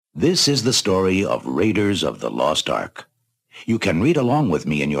This is the story of Raiders of the Lost Ark. You can read along with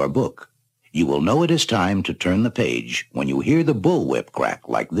me in your book. You will know it is time to turn the page when you hear the bullwhip crack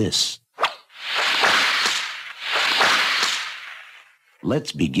like this.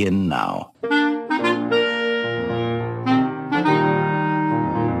 Let's begin now.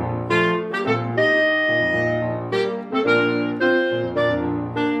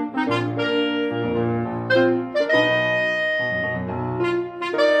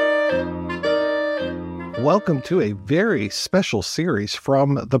 Welcome to a very special series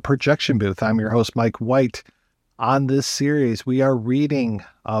from the Projection Booth. I'm your host, Mike White. On this series, we are reading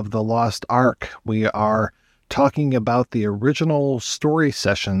of The Lost Ark. We are talking about the original story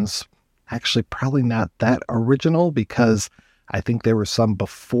sessions. Actually, probably not that original because I think there were some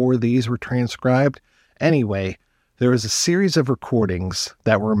before these were transcribed. Anyway, there was a series of recordings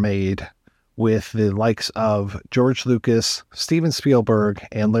that were made with the likes of George Lucas, Steven Spielberg,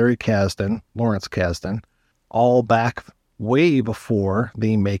 and Lawrence Kasdan, all back way before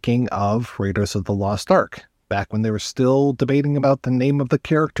the making of Raiders of the Lost Ark, back when they were still debating about the name of the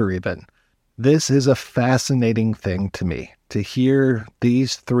character even. This is a fascinating thing to me, to hear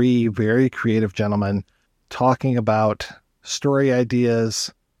these three very creative gentlemen talking about story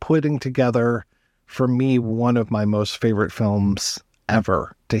ideas, putting together, for me, one of my most favorite films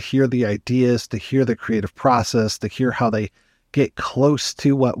ever. To hear the ideas, to hear the creative process, to hear how they get close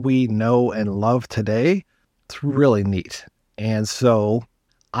to what we know and love today. It's really neat. And so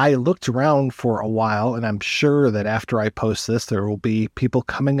I looked around for a while, and I'm sure that after I post this, there will be people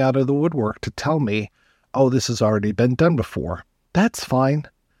coming out of the woodwork to tell me, oh, this has already been done before. That's fine.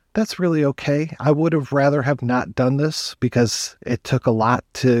 That's really okay. I would have rather have not done this because it took a lot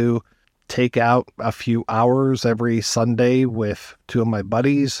to take out a few hours every Sunday with two of my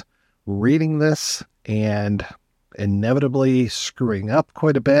buddies reading this and inevitably screwing up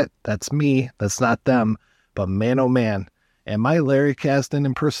quite a bit. That's me. That's not them. But man, oh man, and my Larry Kasdan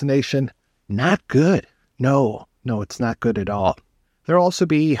impersonation, not good. No, it's not good at all. There'll also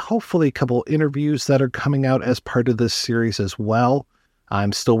be hopefully a couple interviews that are coming out as part of this series as well.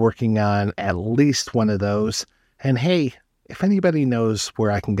 I'm still working on at least one of those. And hey, if anybody knows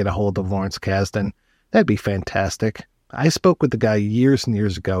where I can get a hold of Lawrence Kasdan, that'd be fantastic. I spoke with the guy years and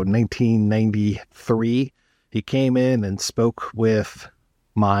years ago, 1993. He came in and spoke with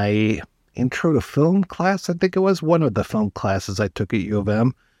my intro to film class. I think it was one of the film classes I took at U of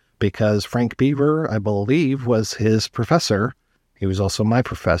M because Frank Beaver, I believe, was his professor. He was also my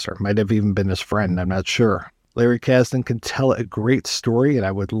professor. Might have even been his friend. I'm not sure. Larry Kasdan can tell a great story, and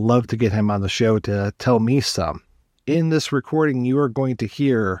I would love to get him on the show to tell me some. In this recording, you are going to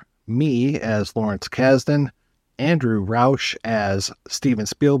hear me as Lawrence Kasdan, Andrew Rauch as Steven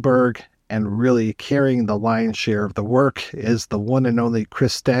Spielberg, and really carrying the lion's share of the work is the one and only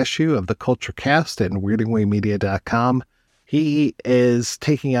Chris Dashew of the Culture Cast and WeirdingWayMedia.com. He is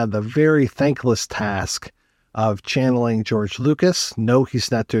taking on the very thankless task of channeling George Lucas. No,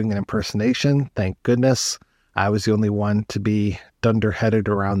 he's not doing an impersonation, thank goodness. I was the only one to be dunderheaded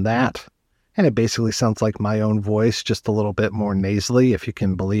around that. And it basically sounds like my own voice, just a little bit more nasally, if you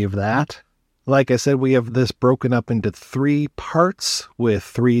can believe that. Like I said, we have this broken up into 3 parts with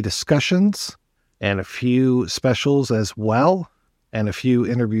 3 discussions and a few specials as well, and a few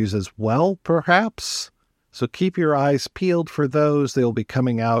interviews as well, perhaps. So keep your eyes peeled for those. They'll be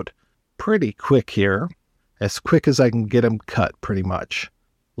coming out pretty quick here, as quick as I can get them cut, pretty much.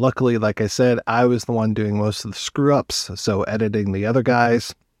 Luckily, like I said, I was the one doing most of the screw-ups, so editing the other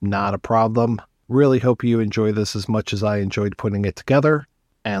guys, not a problem. Really hope you enjoy this as much as I enjoyed putting it together.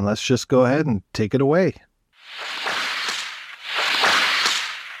 And let's just go ahead and take it away.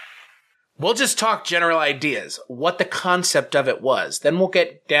 We'll just talk general ideas, what the concept of it was. Then we'll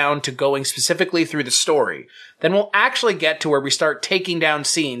get down to going specifically through the story. Then we'll actually get to where we start taking down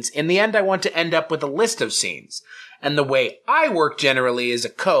scenes. In the end, I want to end up with a list of scenes. And the way I work generally is a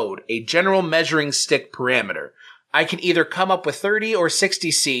code, a general measuring stick parameter. I can either come up with 30 or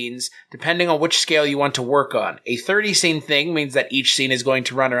 60 scenes, depending on which scale you want to work on. A 30-scene thing means that each scene is going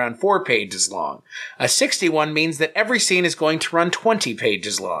to run around 4 pages long. A 61 means that every scene is going to run 20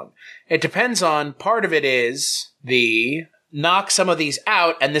 pages long. It depends on, part of it is the knock some of these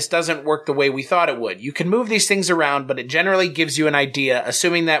out, and this doesn't work the way we thought it would. You can move these things around, but it generally gives you an idea,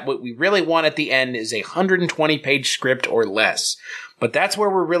 assuming that what we really want at the end is a 120-page script or less. But that's where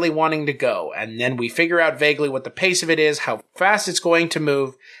we're really wanting to go, and then we figure out vaguely what the pace of it is, how fast it's going to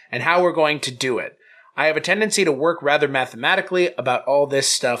move, and how we're going to do it. I have a tendency to work rather mathematically about all this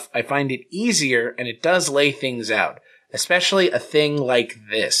stuff. I find it easier, and it does lay things out, especially a thing like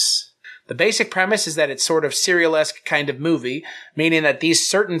this. The basic premise is that it's sort of serial-esque kind of movie, meaning that these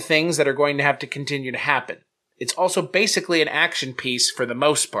certain things that are going to have to continue to happen. It's also basically an action piece for the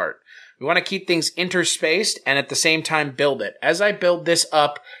most part. We want to keep things interspaced and at the same time build it. As I build this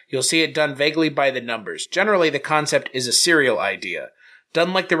up, you'll see it done vaguely by the numbers. Generally, the concept is a serial idea,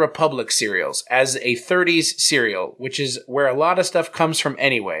 done like the Republic serials, as a 30s serial, which is where a lot of stuff comes from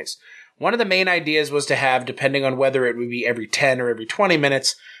anyways. One of the main ideas was to have, depending on whether it would be every 10 or every 20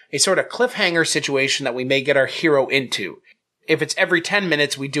 minutes, a sort of cliffhanger situation that we may get our hero into. If it's every 10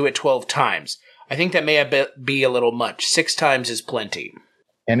 minutes, we do it 12 times. I think that may be a little much. 6 times is plenty.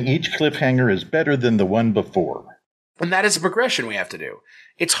 And each cliffhanger is better than the one before. And that is a progression we have to do.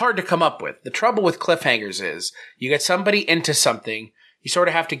 It's hard to come up with. The trouble with cliffhangers is, you get somebody into something, you sort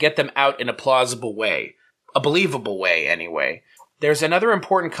of have to get them out in a plausible way. A believable way, anyway. There's another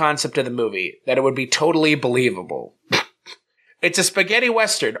important concept of the movie, that it would be totally believable. It's a spaghetti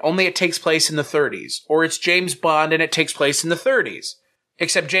western, only it takes place in the 30s. Or it's James Bond and it takes place in the 30s.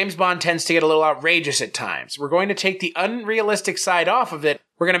 Except James Bond tends to get a little outrageous at times. We're going to take the unrealistic side off of it.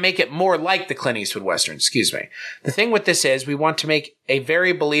 We're going to make it more like the Clint Eastwood Western, The thing with this is we want to make a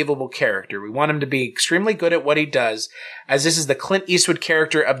very believable character. We want him to be extremely good at what he does, as this is the Clint Eastwood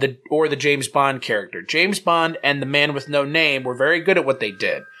character or the James Bond character. James Bond and the Man with No Name were very good at what they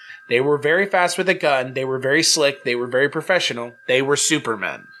did. They were very fast with a gun. They were very slick. They were very professional. They were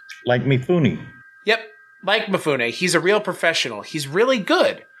supermen. Like Mifune. Yep. Like Mifune, he's a real professional. He's really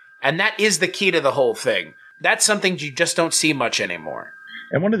good. And that is the key to the whole thing. That's something you just don't see much anymore.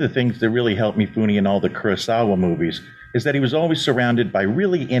 And one of the things that really helped Mifune in all the Kurosawa movies is that he was always surrounded by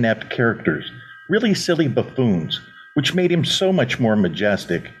really inept characters, really silly buffoons, which made him so much more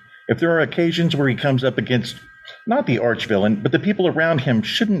majestic. If there are occasions where he comes up against, not the arch-villain, but the people around him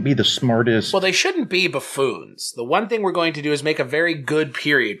shouldn't be the smartest. Well, they shouldn't be buffoons. The one thing we're going to do is make a very good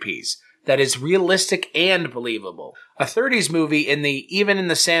period piece that is realistic and believable. A 30s movie even in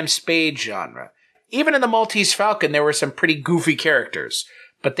the Sam Spade genre. Even in the Maltese Falcon, there were some pretty goofy characters,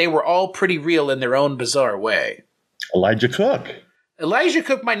 but they were all pretty real in their own bizarre way. Elijah Cook. Elijah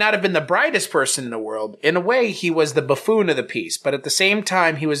Cook might not have been the brightest person in the world. In a way, he was the buffoon of the piece, but at the same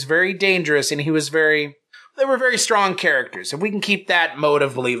time, he was very dangerous and they were very strong characters, and we can keep that mode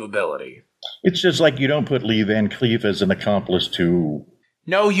of believability. It's just like you don't put Lee Van Cleef as an accomplice to...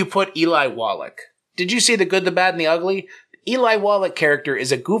 No, you put Eli Wallach. Did you see The Good, the Bad, and the Ugly? The Eli Wallach character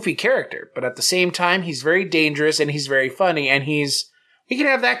is a goofy character, but at the same time, he's very dangerous and he's very funny, and we can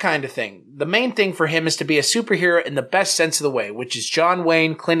have that kind of thing. The main thing for him is to be a superhero in the best sense of the way, which is John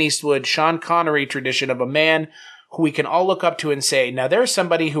Wayne, Clint Eastwood, Sean Connery tradition of a man who we can all look up to and say, now there's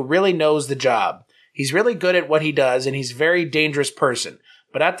somebody who really knows the job. He's really good at what he does, and he's a very dangerous person.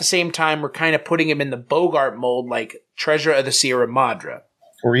 But at the same time, we're kind of putting him in the Bogart mold like Treasure of the Sierra Madre.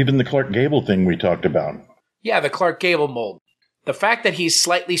 Or even the Clark Gable thing we talked about. Yeah, the Clark Gable mold. The fact that he's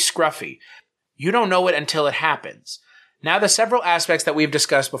slightly scruffy. You don't know it until it happens. Now the several aspects that we've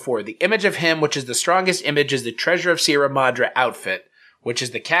discussed before. The image of him, which is the strongest image, is the Treasure of Sierra Madre outfit, which is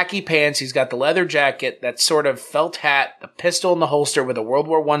the khaki pants. He's got the leather jacket, that sort of felt hat, the pistol in the holster with a World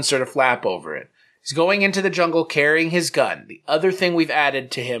War I sort of flap over it. He's going into the jungle carrying his gun. The other thing we've added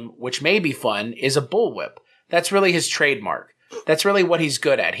to him, which may be fun, is a bullwhip. That's really his trademark. That's really what he's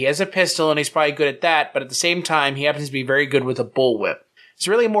good at. He has a pistol and he's probably good at that, but at the same time, he happens to be very good with a bullwhip. It's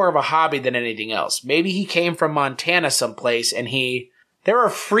really more of a hobby than anything else. Maybe he came from Montana someplace and there are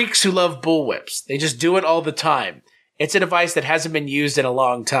freaks who love bullwhips. They just do it all the time. It's a device that hasn't been used in a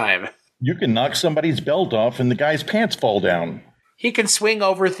long time. You can knock somebody's belt off and the guy's pants fall down. He can swing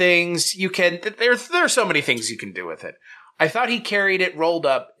over things. There are so many things you can do with it. I thought he carried it rolled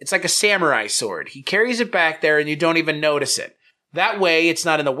up. It's like a samurai sword. He carries it back there and you don't even notice it. That way, it's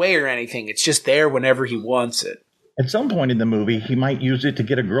not in the way or anything. It's just there whenever he wants it. At some point in the movie, he might use it to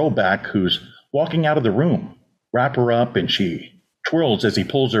get a girl back who's walking out of the room. Wrap her up and she twirls as he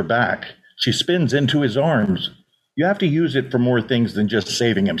pulls her back. She spins into his arms. You have to use it for more things than just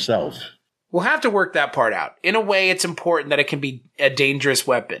saving himself. We'll have to work that part out. In a way, it's important that it can be a dangerous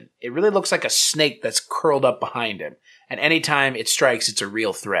weapon. It really looks like a snake that's curled up behind him. And anytime it strikes, it's a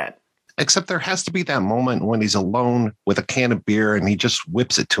real threat. Except there has to be that moment when he's alone with a can of beer and he just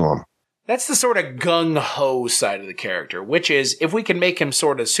whips it to him. That's the sort of gung-ho side of the character, which is if we can make him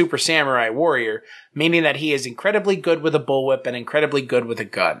sort of super samurai warrior, meaning that he is incredibly good with a bullwhip and incredibly good with a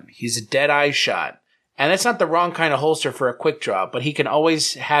gun. He's a dead-eye shot. And that's not the wrong kind of holster for a quick draw, but he can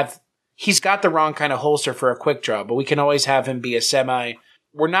always have... He's got the wrong kind of holster for a quick draw, but we can always have him be a semi...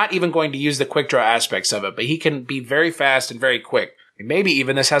 We're not even going to use the quick draw aspects of it, but he can be very fast and very quick. Maybe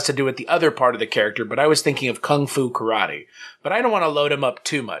even this has to do with the other part of the character, but I was thinking of Kung Fu Karate. But I don't want to load him up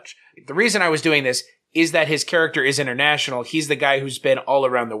too much. The reason I was doing this is that his character is international. He's the guy who's been all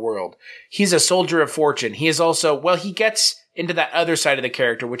around the world. He's a soldier of fortune. He is also, well, he gets into that other side of the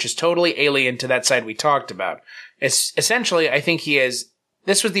character, which is totally alien to that side we talked about. It's essentially, I think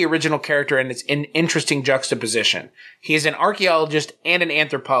this was the original character, and it's an interesting juxtaposition. He is an archaeologist and an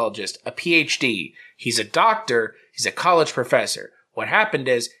anthropologist, a PhD. He's a doctor. He's a college professor. What happened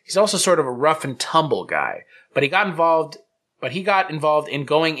is he's also sort of a rough and tumble guy, but he got involved in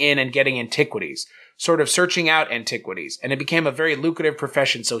going in and getting antiquities, sort of searching out antiquities, and it became a very lucrative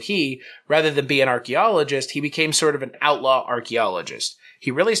profession. So he, rather than be an archaeologist, he became sort of an outlaw archaeologist.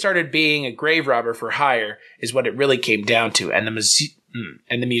 He really started being a grave robber for hire, is what it really came down to, and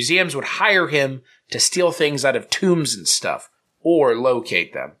the museums would hire him to steal things out of tombs and stuff, or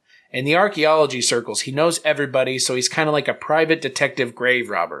locate them. In the archaeology circles, he knows everybody, so he's kind of like a private detective grave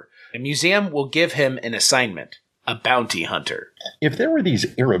robber. A museum will give him an assignment, a bounty hunter. If there were these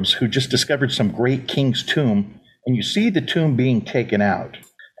Arabs who just discovered some great king's tomb, and you see the tomb being taken out,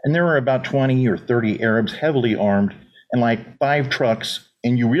 and there are about 20 or 30 Arabs heavily armed, and like 5 trucks,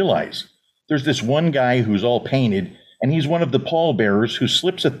 and you realize there's this one guy who's all painted, and he's one of the pallbearers who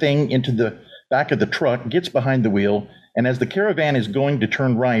slips a thing into the back of the truck, gets behind the wheel, and as the caravan is going to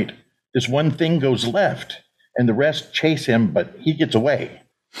turn right, this one thing goes left, and the rest chase him, but he gets away.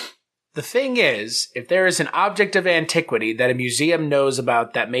 The thing is, if there is an object of antiquity that a museum knows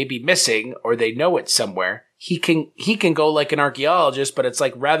about that may be missing, or they know it somewhere, he can go like an archaeologist, but it's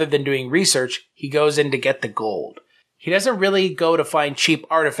like rather than doing research, he goes in to get the gold. He doesn't really go to find cheap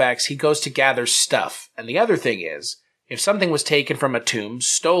artifacts, he goes to gather stuff. And the other thing is, if something was taken from a tomb,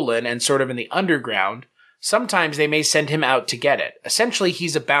 stolen, and sort of in the underground, sometimes they may send him out to get it. Essentially,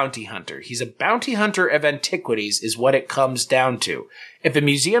 he's a bounty hunter. He's a bounty hunter of antiquities is what it comes down to. If a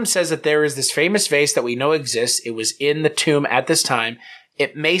museum says that there is this famous vase that we know exists, it was in the tomb at this time,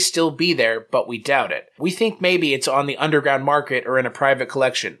 it may still be there, but we doubt it. We think maybe it's on the underground market or in a private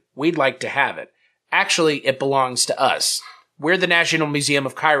collection. We'd like to have it. Actually, it belongs to us. We're the National Museum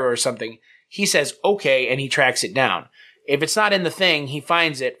of Cairo or something. He says, okay, and he tracks it down. If it's not in the thing, he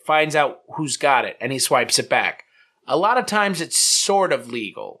finds it, finds out who's got it, and he swipes it back. A lot of times it's sort of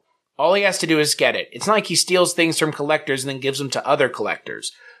legal. All he has to do is get it. It's not like he steals things from collectors and then gives them to other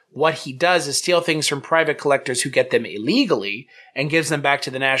collectors. What he does is steal things from private collectors who get them illegally and gives them back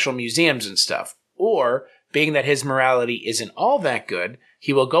to the national museums and stuff. Or, being that his morality isn't all that good,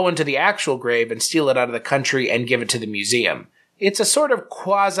 he will go into the actual grave and steal it out of the country and give it to the museum. It's a sort of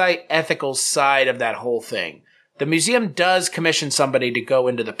quasi-ethical side of that whole thing. The museum does commission somebody to go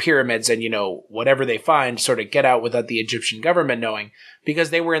into the pyramids and, whatever they find, sort of get out without the Egyptian government knowing,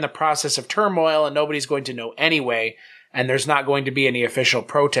 because they were in the process of turmoil and nobody's going to know anyway, and there's not going to be any official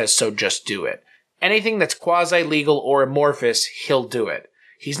protest, so just do it. Anything that's quasi-legal or amorphous, he'll do it.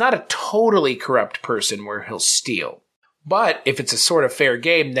 He's not a totally corrupt person where he'll steal. But if it's a sort of fair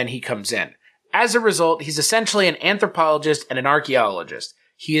game, then he comes in. As a result, he's essentially an anthropologist and an archaeologist.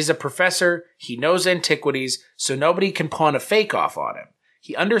 He is a professor, he knows antiquities, so nobody can pawn a fake off on him.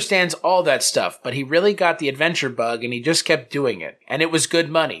 He understands all that stuff, but he really got the adventure bug and he just kept doing it. And it was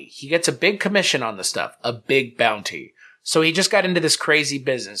good money. He gets a big commission on the stuff, a big bounty. So he just got into this crazy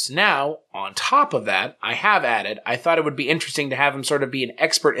business. Now, on top of that, I thought it would be interesting to have him sort of be an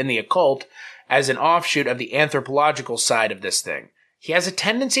expert in the occult as an offshoot of the anthropological side of this thing. He has a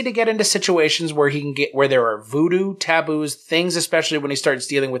tendency to get into situations where where there are voodoo, taboos, things, especially when he starts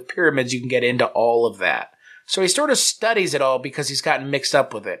dealing with pyramids, you can get into all of that. So he sort of studies it all because he's gotten mixed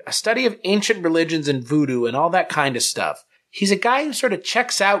up with it. A study of ancient religions and voodoo and all that kind of stuff. He's a guy who sort of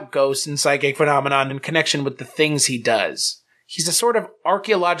checks out ghosts and psychic phenomenon in connection with the things he does. He's a sort of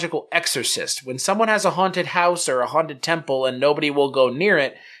archaeological exorcist. When someone has a haunted house or a haunted temple and nobody will go near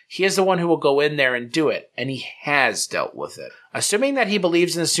it, he is the one who will go in there and do it, and he has dealt with it. Assuming that he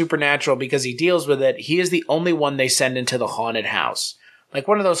believes in the supernatural because he deals with it, he is the only one they send into the haunted house. Like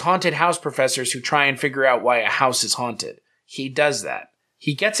one of those haunted house professors who try and figure out why a house is haunted. He does that.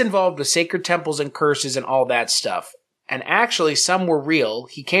 He gets involved with sacred temples and curses and all that stuff. And actually, some were real.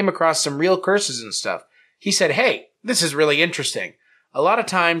 He came across some real curses and stuff. He said, hey, this is really interesting. A lot of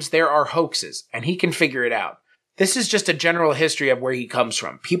times there are hoaxes, and he can figure it out. This is just a general history of where he comes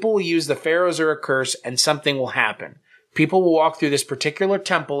from. People will use the pharaohs or a curse, and something will happen. People will walk through this particular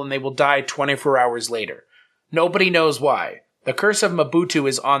temple, and they will die 24 hours later. Nobody knows why. The curse of Mobutu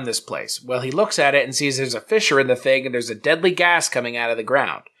is on this place. Well, he looks at it and sees there's a fissure in the thing, and there's a deadly gas coming out of the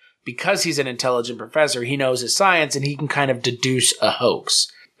ground. Because he's an intelligent professor, he knows his science, and he can kind of deduce a hoax.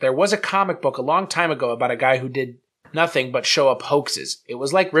 There was a comic book a long time ago about a guy who did nothing but show up hoaxes. It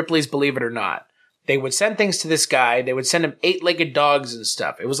was like Ripley's Believe It or Not. They would send things to this guy. They would send him 8-legged dogs and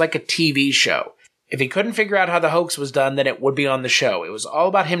stuff. It was like a TV show. If he couldn't figure out how the hoax was done, then it would be on the show. It was all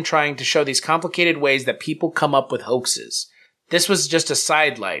about him trying to show these complicated ways that people come up with hoaxes. This was just a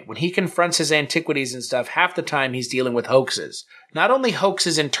sidelight. When he confronts his antiquities and stuff, half the time he's dealing with hoaxes. Not only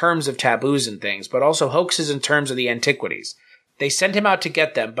hoaxes in terms of taboos and things, but also hoaxes in terms of the antiquities. They send him out to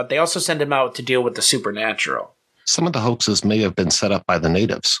get them, but they also send him out to deal with the supernatural. Some of the hoaxes may have been set up by the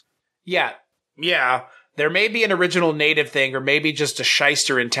natives. Yeah. There may be an original native thing, or maybe just a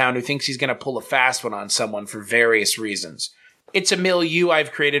shyster in town who thinks he's going to pull a fast one on someone for various reasons. It's a milieu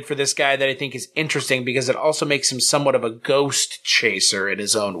I've created for this guy that I think is interesting because it also makes him somewhat of a ghost chaser in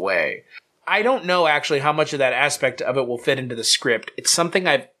his own way. I don't know actually how much of that aspect of it will fit into the script. It's something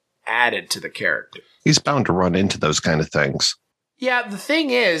I've added to the character. He's bound to run into those kind of things. Yeah, the thing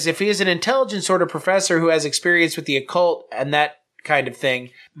is, if he is an intelligent sort of professor who has experience with the occult and that kind of thing,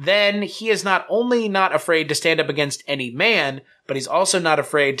 then he is not only not afraid to stand up against any man, but he's also not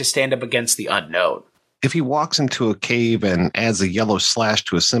afraid to stand up against the unknown. If he walks into a cave and adds a yellow slash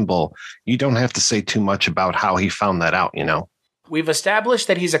to a symbol, you don't have to say too much about how he found that out, you know. We've established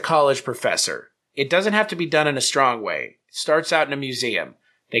that he's a college professor. It doesn't have to be done in a strong way. It starts out in a museum.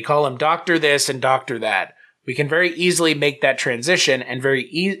 They call him Doctor this and Doctor that. We can very easily make that transition and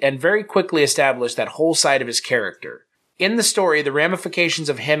very quickly establish that whole side of his character. In the story, the ramifications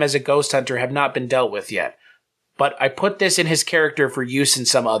of him as a ghost hunter have not been dealt with yet, but I put this in his character for use in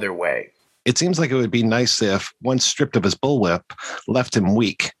some other way. It seems like it would be nice if, once stripped of his bullwhip, left him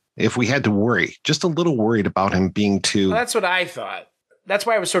weak. If we had to worry, just a little worried about him being too... Well, that's what I thought. That's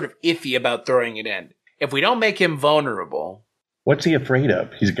why I was sort of iffy about throwing it in. If we don't make him vulnerable... What's he afraid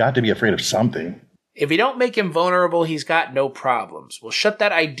of? He's got to be afraid of something. If we don't make him vulnerable, he's got no problems. We'll shut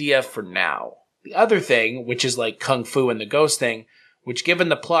that idea for now. The other thing, which is like Kung Fu and the ghost thing, which given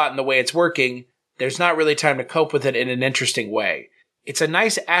the plot and the way it's working, there's not really time to cope with it in an interesting way. It's a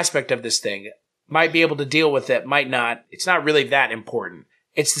nice aspect of this thing. Might be able to deal with it, might not. It's not really that important.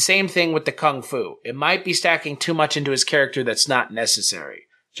 It's the same thing with the Kung Fu. It might be stacking too much into his character that's not necessary.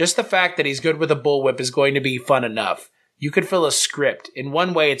 Just the fact that he's good with a bullwhip is going to be fun enough. You could fill a script. In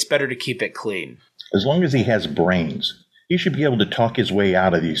one way, it's better to keep it clean. As long as he has brains, he should be able to talk his way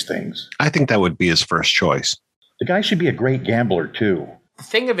out of these things. I think that would be his first choice. The guy should be a great gambler, too. The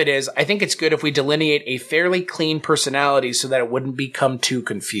thing of it is, I think it's good if we delineate a fairly clean personality so that it wouldn't become too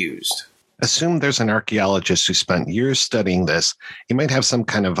confused. Assume there's an archaeologist who spent years studying this. He might have some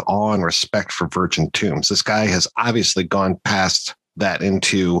kind of awe and respect for virgin tombs. This guy has obviously gone past that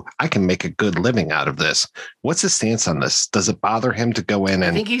into, I can make a good living out of this. What's his stance on this? Does it bother him to go in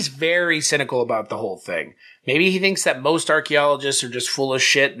and... I think he's very cynical about the whole thing. Maybe he thinks that most archaeologists are just full of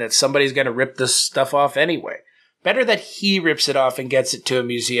shit and that somebody's going to rip this stuff off anyway. Better that he rips it off and gets it to a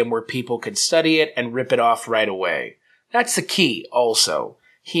museum where people can study it and rip it off right away. That's the key, also.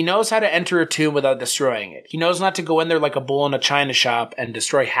 He knows how to enter a tomb without destroying it. He knows not to go in there like a bull in a china shop and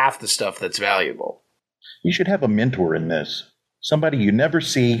destroy half the stuff that's valuable. You should have a mentor in this. Somebody you never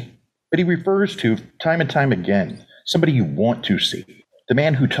see, but he refers to time and time again. Somebody you want to see. The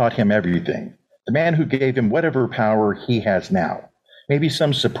man who taught him everything. The man who gave him whatever power he has now. Maybe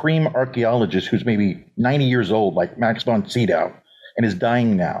some supreme archaeologist who's maybe 90 years old, like Max von Sydow, and is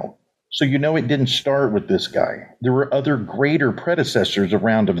dying now. So you know it didn't start with this guy. There were other greater predecessors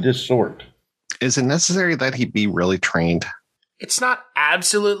around of this sort. Is it necessary that he be really trained? It's not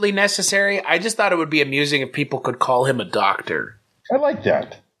absolutely necessary. I just thought it would be amusing if people could call him a doctor. I like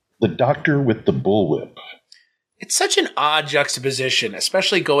that. The doctor with the bullwhip. It's such an odd juxtaposition,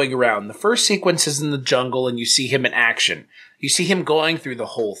 especially going around. The first sequence is in the jungle and you see him in action. You see him going through the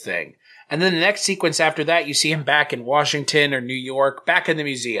whole thing. And then the next sequence after that, you see him back in Washington or New York, back in the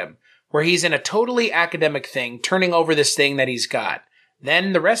museum, where he's in a totally academic thing, turning over this thing that he's got.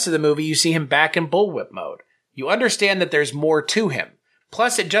 Then the rest of the movie, you see him back in bullwhip mode. You understand that there's more to him.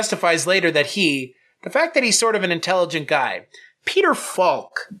 Plus, it justifies later that the fact that he's sort of an intelligent guy. Peter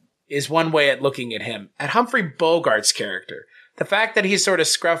Falk is one way at looking at him. At Humphrey Bogart's character. The fact that he's sort of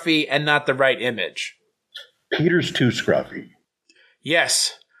scruffy and not the right image. Peter's too scruffy.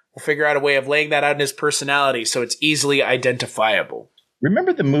 Yes. We'll figure out a way of laying that out in his personality so it's easily identifiable.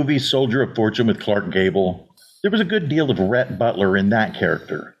 Remember the movie Soldier of Fortune with Clark Gable? There was a good deal of Rhett Butler in that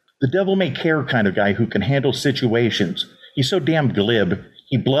character. The devil-may-care kind of guy who can handle situations. He's so damn glib,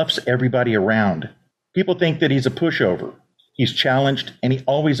 he bluffs everybody around. People think that he's a pushover. He's challenged, and he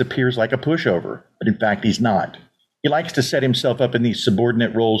always appears like a pushover, but in fact he's not. He likes to set himself up in these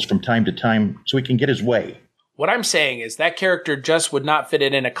subordinate roles from time to time so he can get his way. What I'm saying is that character just would not fit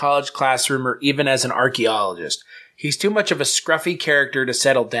in a college classroom or even as an archaeologist. He's too much of a scruffy character to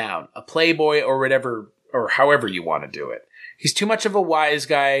settle down, a playboy or whatever, or however you want to do it. He's too much of a wise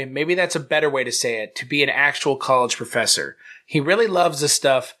guy, maybe that's a better way to say it, to be an actual college professor. He really loves this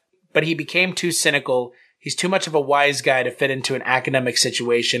stuff, but he became too cynical. He's too much of a wise guy to fit into an academic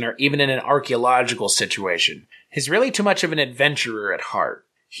situation or even in an archaeological situation. He's really too much of an adventurer at heart.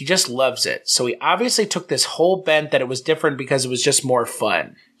 He just loves it. So he obviously took this whole bent that it was different because it was just more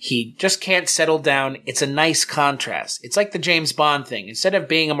fun. He just can't settle down. It's a nice contrast. It's like the James Bond thing. Instead of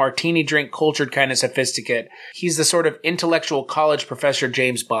being a martini drink cultured kind of sophisticate, he's the sort of intellectual college professor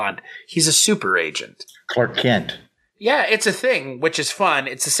James Bond. He's a super agent. Clark Kent. Yeah, it's a thing, which is fun.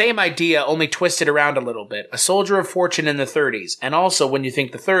 It's the same idea, only twisted around a little bit. A soldier of fortune in the 30s. And also, when you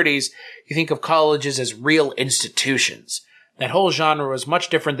think the 30s, you think of colleges as real institutions. That whole genre was much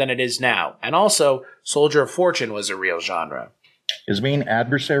different than it is now. And also, soldier of fortune was a real genre. His main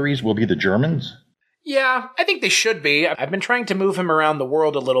adversaries will be the Germans? Yeah, I think they should be. I've been trying to move him around the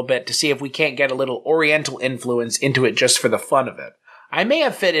world a little bit to see if we can't get a little Oriental influence into it just for the fun of it. I may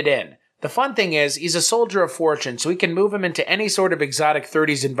have fit it in. The fun thing is, he's a soldier of fortune, so we can move him into any sort of exotic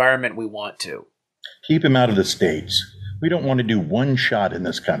 30s environment we want to. Keep him out of the States. We don't want to do one shot in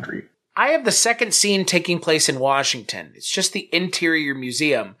this country. I have the second scene taking place in Washington. It's just the interior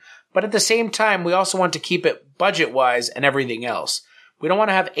museum, but at the same time, we also want to keep it budget-wise and everything else. We don't want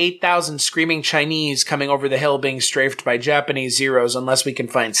to have 8,000 screaming Chinese coming over the hill being strafed by Japanese Zeros unless we can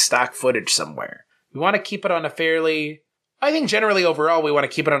find stock footage somewhere. We want to keep it on a I think generally overall we want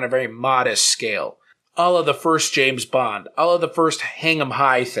to keep it on a very modest scale. All of the first James Bond, all of the first Hang 'em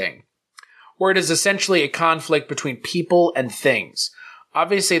High thing, where it is essentially a conflict between people and things.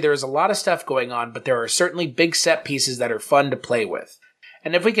 Obviously there is a lot of stuff going on, but there are certainly big set pieces that are fun to play with.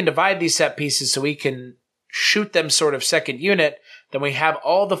 And if we can divide these set pieces so we can shoot them sort of second unit, then we have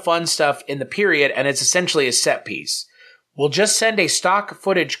all the fun stuff in the period and it's essentially a set piece. We'll just send a stock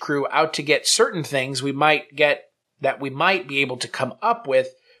footage crew out to get certain things we might be able to come up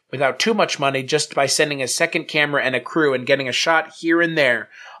with without too much money just by sending a second camera and a crew and getting a shot here and there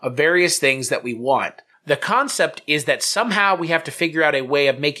of various things that we want. The concept is that somehow we have to figure out a way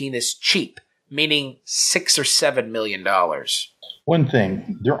of making this cheap, meaning $6 or $7 million. One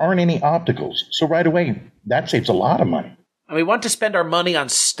thing, there aren't any opticals, so right away, that saves a lot of money. And we want to spend our money on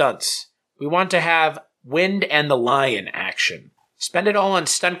stunts. We want to have Wind and the Lion action. Spend it all on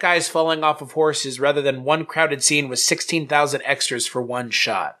stunt guys falling off of horses rather than one crowded scene with 16,000 extras for one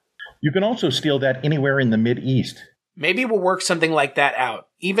shot. You can also steal that anywhere in the Mideast. Maybe we'll work something like that out.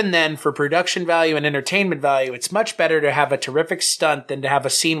 Even then, for production value and entertainment value, it's much better to have a terrific stunt than to have a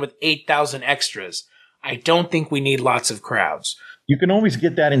scene with 8,000 extras. I don't think we need lots of crowds. You can always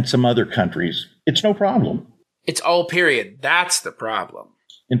get that in some other countries. It's no problem. It's all period. That's the problem.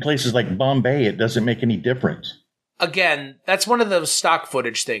 In places like Bombay, it doesn't make any difference. Again, that's one of those stock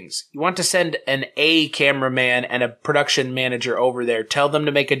footage things. You want to send an A cameraman and a production manager over there, tell them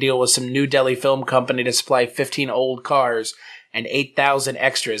to make a deal with some New Delhi film company to supply 15 old cars and 8,000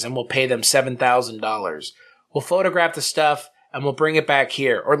 extras, and we'll pay them $7,000. We'll photograph the stuff, and we'll bring it back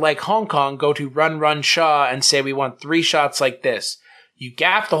here. Or like Hong Kong, go to Run Run Shaw and say we want 3 shots like this. You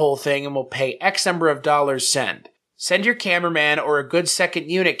gaff the whole thing, and we'll pay X number of dollars send. Send your cameraman or a good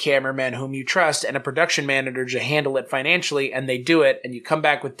second unit cameraman whom you trust and a production manager to handle it financially, and they do it, and you come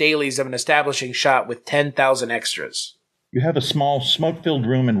back with dailies of an establishing shot with 10,000 extras. You have a small, smoke-filled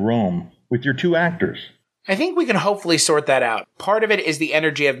room in Rome with your 2 actors. I think we can hopefully sort that out. Part of it is the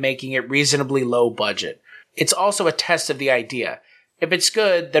energy of making it reasonably low budget. It's also a test of the idea. If it's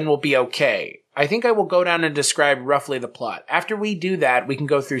good, then we'll be okay. I think I will go down and describe roughly the plot. After we do that, we can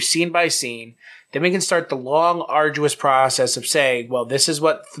go through scene by scene. Then we can start the long, arduous process of saying, well, this is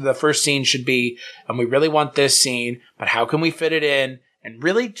what the first scene should be, and we really want this scene, but how can we fit it in? And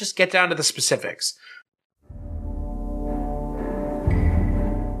really just get down to the specifics.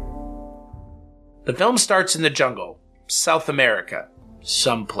 The film starts in the jungle, South America,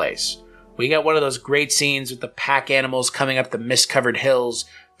 someplace. We get one of those great scenes with the pack animals coming up the mist-covered hills,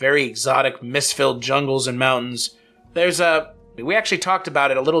 very exotic, mist-filled jungles and mountains. We actually talked about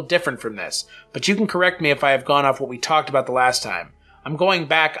it a little different from this, but you can correct me if I have gone off what we talked about the last time. I'm going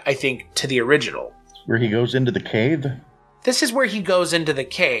back, I think, to the original. Where he goes into the cave? This is where he goes into the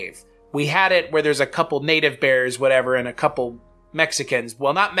cave. We had it where there's a couple native bears, whatever, and a couple Mexicans.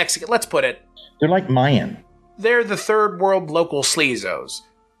 Well, not Mexican, let's put it. They're like Mayan. They're the third world local sleazos,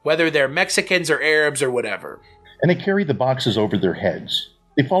 whether they're Mexicans or Arabs or whatever. And they carry the boxes over their heads.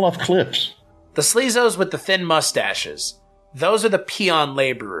 They fall off cliffs. The sleazos with the thin mustaches. Those are the peon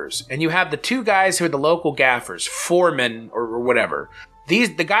laborers, and you have the 2 guys who are the local gaffers, foremen or whatever.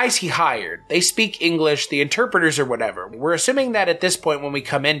 The guys he hired, they speak English, the interpreters or whatever. We're assuming that at this point when we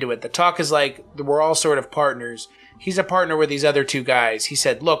come into it, the talk is like, we're all sort of partners. He's a partner with these other two guys. He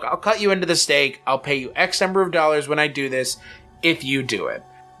said, look, I'll cut you into the steak. I'll pay you X number of dollars when I do this, if you do it.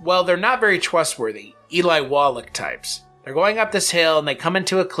 Well, they're not very trustworthy. Eli Wallach types. They're going up this hill and they come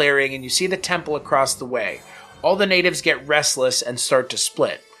into a clearing and you see the temple across the way. All the natives get restless and start to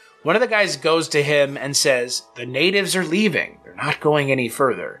split. One of the guys goes to him and says, the natives are leaving. They're not going any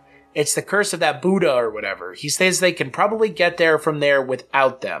further. It's the curse of that Buddha or whatever. He says they can probably get there from there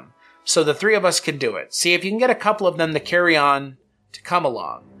without them. So the three of us can do it. See if you can get a couple of them to carry on to come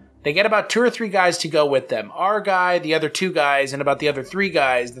along. They get about 2 or 3 guys to go with them. Our guy, the other 2 guys, and about the other 3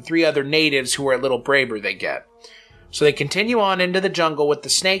 guys, the 3 other natives who are a little braver they get. So they continue on into the jungle with the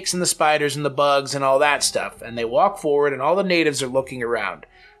snakes and the spiders and the bugs and all that stuff. And they walk forward and all the natives are looking around.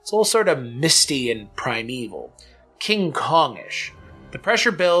 It's all sort of misty and primeval. King Kong-ish. The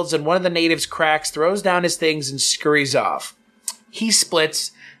pressure builds and one of the natives cracks, throws down his things and scurries off. He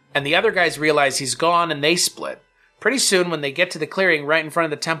splits and the other guys realize he's gone and they split. Pretty soon when they get to the clearing right in front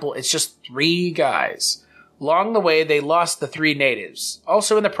of the temple, it's just 3 guys. Along the way, they lost the 3 natives.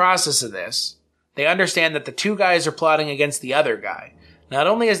 Also in the process of this, they understand that the 2 guys are plotting against the other guy. Not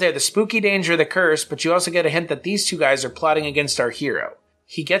only is there the spooky danger of the curse, but you also get a hint that these 2 guys are plotting against our hero.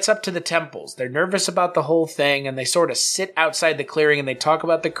 He gets up to the temples. They're nervous about the whole thing, and they sort of sit outside the clearing and they talk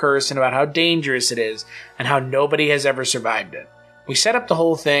about the curse and about how dangerous it is and how nobody has ever survived it. We set up the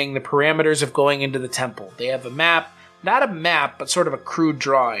whole thing, the parameters of going into the temple. They have a map, not a map, but sort of a crude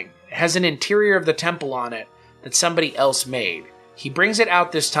drawing. It has an interior of the temple on it that somebody else made. He brings it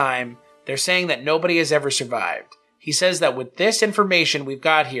out this time. They're saying that nobody has ever survived. He says that with this information we've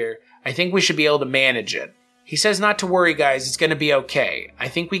got here, I think we should be able to manage it. He says not to worry, guys, it's going to be okay. I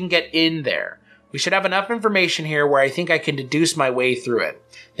think we can get in there. We should have enough information here where I think I can deduce my way through it.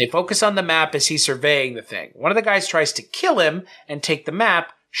 They focus on the map as he's surveying the thing. One of the guys tries to kill him and take the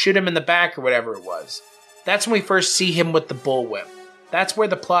map, shoot him in the back or whatever it was. That's when we first see him with the bullwhip. That's where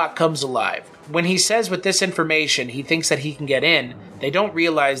the plot comes alive. When he says with this information he thinks that he can get in, they don't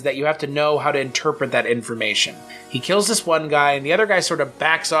realize that you have to know how to interpret that information. He kills this one guy and the other guy sort of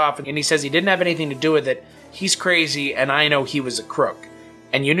backs off and he says he didn't have anything to do with it. He's crazy and I know he was a crook.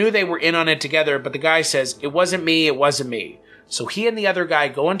 And you knew they were in on it together, but the guy says, it wasn't me, it wasn't me. So he and the other guy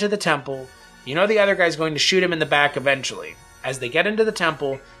go into the temple. You know the other guy's going to shoot him in the back eventually. As they get into the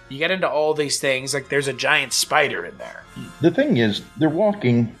temple, you get into all these things, like there's a giant spider in there. The thing is, they're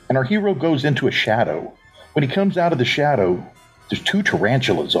walking, and our hero goes into a shadow. When he comes out of the shadow, there's 2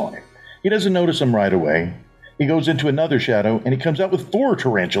 tarantulas on him. He doesn't notice them right away. He goes into another shadow, and he comes out with 4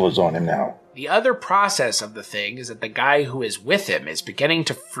 tarantulas on him now. The other process of the thing is that the guy who is with him is beginning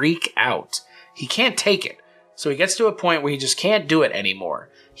to freak out. He can't take it. So he gets to a point where he just can't do it anymore.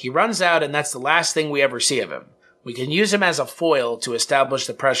 He runs out, and that's the last thing we ever see of him. We can use him as a foil to establish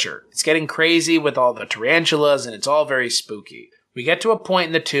the pressure. It's getting crazy with all the tarantulas, and it's all very spooky. We get to a point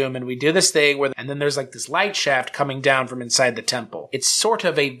in the tomb, and we do this thing and then there's like this light shaft coming down from inside the temple. It's sort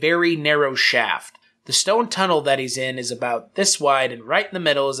of a very narrow shaft. The stone tunnel that he's in is about this wide, and right in the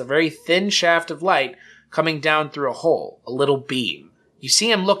middle is a very thin shaft of light coming down through a hole, a little beam. You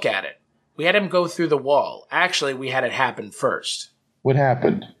see him look at it. We had him go through the wall. Actually, we had it happen first. What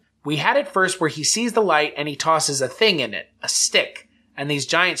happened? We had it first where he sees the light and he tosses a thing in it, a stick, and these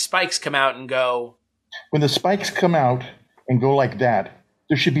giant spikes come out and go. When the spikes come out and go like that,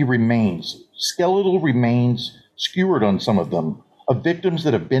 there should be remains, skeletal remains, skewered on some of them, of victims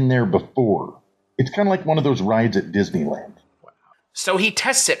that have been there before. It's kind of like one of those rides at Disneyland. So he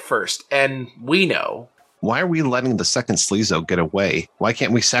tests it first, and we know. Why are we letting the second Sleezo get away? Why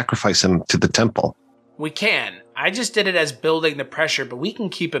can't we sacrifice him to the temple? We can. I just did it as building the pressure, but we can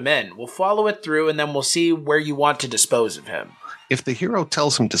keep him in. We'll follow it through, and then we'll see where you want to dispose of him. If the hero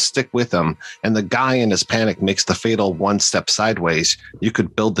tells him to stick with him, and the guy in his panic makes the fatal 1 step sideways, you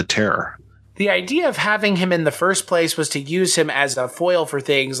could build the terror. The idea of having him in the first place was to use him as a foil for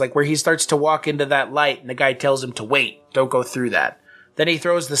things, like where he starts to walk into that light, and the guy tells him to wait, don't go through that. Then he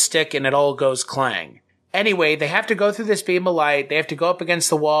throws the stick, and it all goes clang. Anyway, they have to go through this beam of light, they have to go up against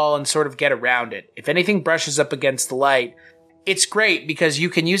the wall and sort of get around it. If anything brushes up against the light, it's great because you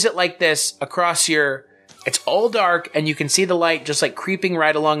can use it like this across it's all dark and you can see the light just like creeping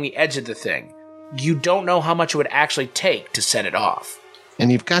right along the edge of the thing. You don't know how much it would actually take to set it off. And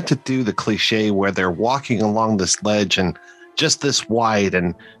you've got to do the cliche where they're walking along this ledge and just this wide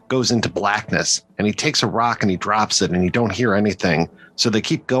and goes into blackness. And he takes a rock and he drops it and you don't hear anything. So they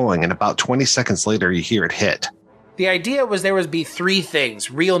keep going, and about 20 seconds later, you hear it hit. The idea was there would be 3 things,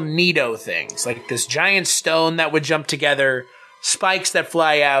 real neato things, like this giant stone that would jump together, spikes that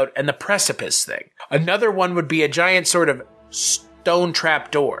fly out, and the precipice thing. Another one would be a giant sort of stone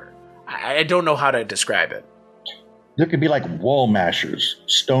trap door. I don't know how to describe it. There could be like wall mashers.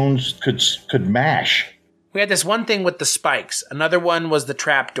 Stones could mash. We had this one thing with the spikes. Another one was the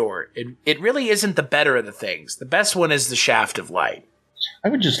trap door. It really isn't the better of the things. The best one is the shaft of light. I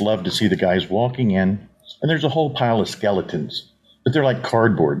would just love to see the guys walking in, and there's a whole pile of skeletons. But they're like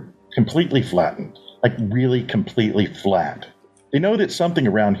cardboard, completely flattened. Like really completely flat. They know that something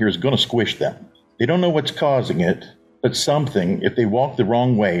around here is going to squish them. They don't know what's causing it, but something, if they walk the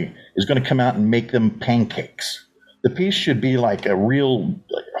wrong way, is going to come out and make them pancakes. The piece should be like a real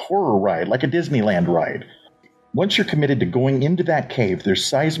horror ride, like a Disneyland ride. Once you're committed to going into that cave, there's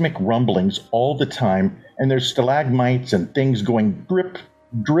seismic rumblings all the time, and there's stalagmites and things going drip,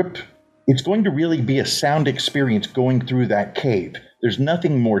 drip. It's going to really be a sound experience going through that cave. There's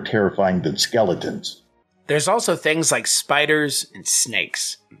nothing more terrifying than skeletons. There's also things like spiders and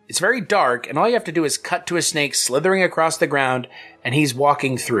snakes. It's very dark, and all you have to do is cut to a snake slithering across the ground, and he's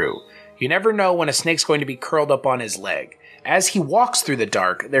walking through. You never know when a snake's going to be curled up on his leg. As he walks through the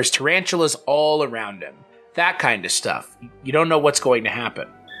dark, there's tarantulas all around him. That kind of stuff. You don't know what's going to happen.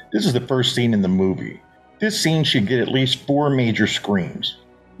 This is the first scene in the movie. This scene should get at least 4 major screams.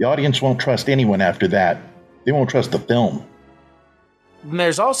 The audience won't trust anyone after that. They won't trust the film. And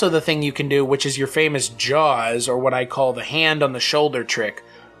there's also the thing you can do, which is your famous Jaws, or what I call the hand on the shoulder trick,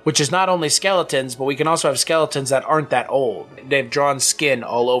 which is not only skeletons, but we can also have skeletons that aren't that old. They've drawn skin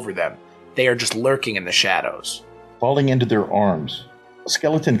all over them. They are just lurking in the shadows. Falling into their arms. A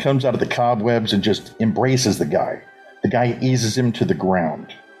skeleton comes out of the cobwebs and just embraces the guy. The guy eases him to the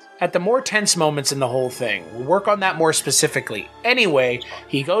ground. At the more tense moments in the whole thing, we'll work on that more specifically. Anyway,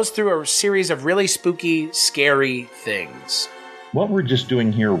 he goes through a series of really spooky, scary things. What we're just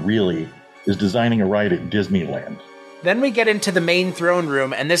doing here, really, is designing a ride at Disneyland. Then we get into the main throne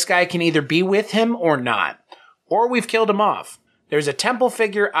room, and this guy can either be with him or not. Or we've killed him off. There's a temple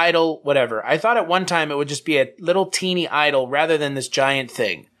figure, idol, whatever. I thought at one time it would just be a little teeny idol rather than this giant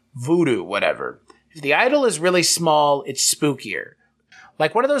thing. Voodoo, whatever. If the idol is really small, it's spookier.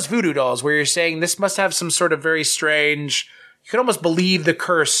 Like one of those voodoo dolls where you're saying this must have some sort of very strange... You could almost believe the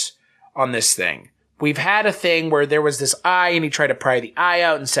curse on this thing. We've had a thing where there was this eye and he tried to pry the eye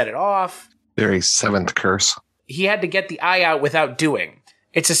out and set it off. Very seventh curse. He had to get the eye out without doing.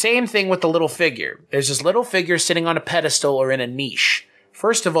 It's the same thing with the little figure. There's this little figure sitting on a pedestal or in a niche.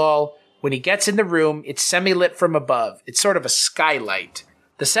 First of all, when he gets in the room, it's semi-lit from above. It's sort of a skylight.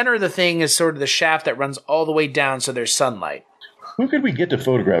 The center of the thing is sort of the shaft that runs all the way down so there's sunlight. Who could we get to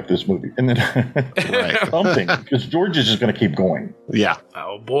photograph this movie? And then something, because George is just going to keep going. Yeah.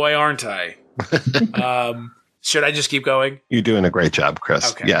 Oh boy, aren't I. Should I just keep going? You're doing a great job,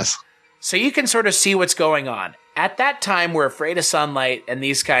 Chris. Okay. Yes. So you can sort of see what's going on. At that time, we're afraid of sunlight and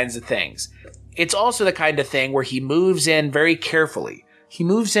these kinds of things. It's also the kind of thing where he moves in very carefully. He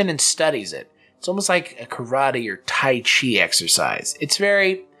moves in and studies it. It's almost like a karate or Tai Chi exercise. It's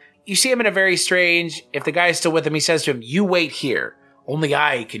very... You see him in a very strange... If the guy is still with him, he says to him, "You wait here. Only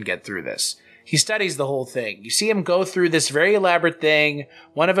I can get through this." He studies the whole thing. You see him go through this very elaborate thing.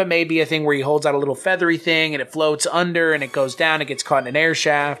 One of them may be a thing where he holds out a little feathery thing and it floats under and it goes down. It gets caught in an air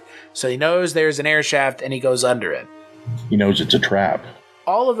shaft. So he knows there's an air shaft and he goes under it. He knows it's a trap.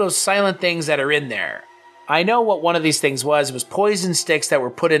 All of those silent things that are in there. I know what one of these things was. It was poison sticks that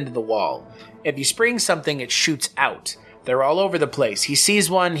were put into the wall. If you spring something, it shoots out. They're all over the place. He sees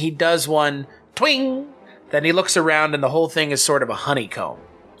one, he does one, twing! Then he looks around and the whole thing is sort of a honeycomb.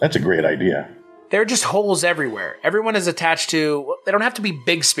 That's a great idea. There are just holes everywhere. Everyone is attached to... They don't have to be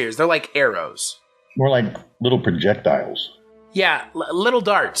big spears. They're like arrows. More like little projectiles. Yeah, little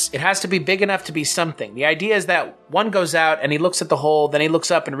darts. It has to be big enough to be something. The idea is that one goes out and he looks at the hole, then he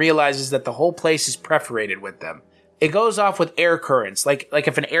looks up and realizes that the whole place is perforated with them. It goes off with air currents, like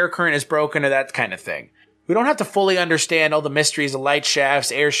if an air current is broken or that kind of thing. We don't have to fully understand all the mysteries of light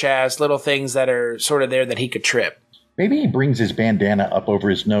shafts, air shafts, little things that are sort of there that he could trip. Maybe he brings his bandana up over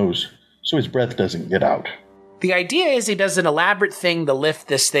his nose so his breath doesn't get out. The idea is he does an elaborate thing to lift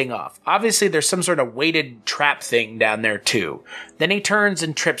this thing off. Obviously, there's some sort of weighted trap thing down there, too. Then he turns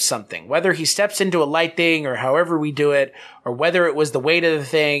and trips something. Whether he steps into a light thing or however we do it, or whether it was the weight of the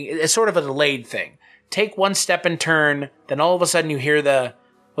thing, it's sort of a delayed thing. Take one step and turn, then all of a sudden you hear the...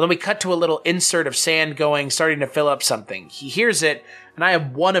 Well, then we cut to a little insert of sand going, starting to fill up something. He hears it, and I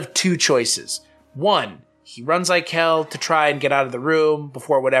have one of two choices. One, he runs like hell to try and get out of the room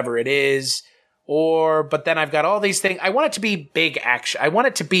before whatever it is. But then I've got all these things. I want it to be big action. I want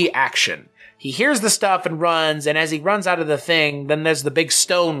it to be action. He hears the stuff and runs, and as he runs out of the thing, then there's the big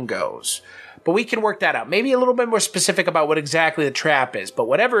stone goes. But we can work that out. Maybe a little bit more specific about what exactly the trap is. But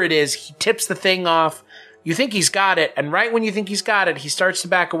whatever it is, he tips the thing off. You think he's got it, and right when you think he's got it, he starts to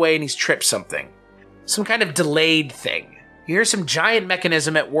back away and he's tripped something. Some kind of delayed thing. You hear some giant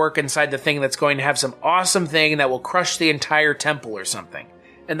mechanism at work inside the thing that's going to have some awesome thing that will crush the entire temple or something.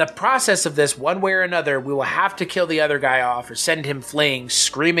 In the process of this, one way or another, we will have to kill the other guy off or send him fleeing,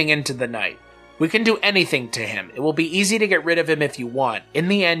 screaming into the night. We can do anything to him. It will be easy to get rid of him if you want. In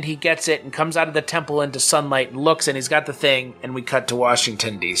the end, he gets it and comes out of the temple into sunlight and looks and he's got the thing, and we cut to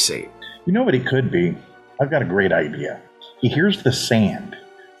Washington, D.C. You know what he could be? I've got a great idea. He hears the sand.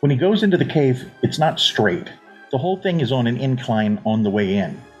 When he goes into the cave, it's not straight. The whole thing is on an incline on the way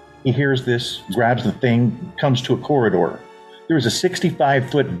in. He hears this, grabs the thing, comes to a corridor. There is a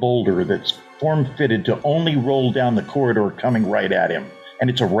 65-foot boulder that's form-fitted to only roll down the corridor coming right at him, and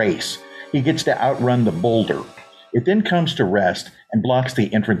it's a race. He gets to outrun the boulder. It then comes to rest and blocks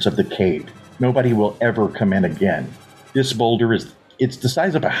the entrance of the cave. Nobody will ever come in again. This boulder it's the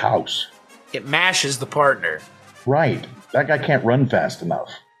size of a house. It mashes the partner. Right. That guy can't run fast enough.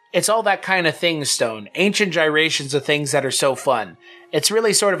 It's all that kind of thing, Stone. Ancient gyrations of things that are so fun. It's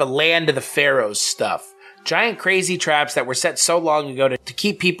really sort of a land of the pharaohs stuff. Giant crazy traps that were set so long ago to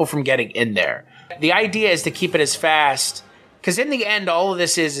keep people from getting in there. The idea is to keep it as fast, because in the end, all of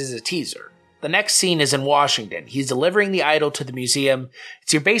this is a teaser. The next scene is in Washington. He's delivering the idol to the museum.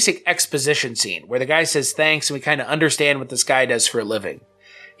 It's your basic exposition scene, where the guy says thanks and we kind of understand what this guy does for a living.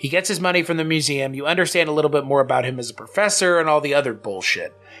 He gets his money from the museum. You understand a little bit more about him as a professor and all the other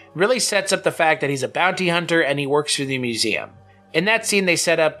bullshit. It really sets up the fact that he's a bounty hunter and he works for the museum. In that scene, they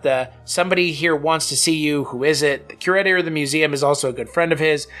set up somebody here wants to see you. Who is it? The curator of the museum is also a good friend of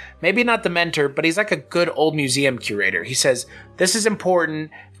his. Maybe not the mentor, but he's like a good old museum curator. He says, this is important.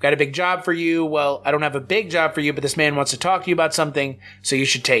 I've got a big job for you. Well, I don't have a big job for you, but this man wants to talk to you about something, so you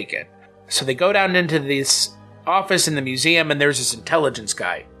should take it. So they go down into this office in the museum, and there's this intelligence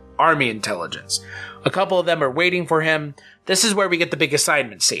guy. Army intelligence. A couple of them are waiting for him. This is where we get the big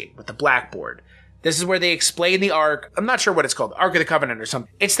assignment scene with the blackboard. This is where they explain the Ark. I'm not sure what it's called. Ark of the Covenant or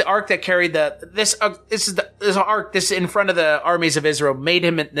something. It's the Ark that carried this Ark, this in front of the armies of Israel made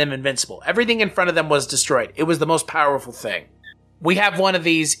them invincible. Everything in front of them was destroyed. It was the most powerful thing. We have one of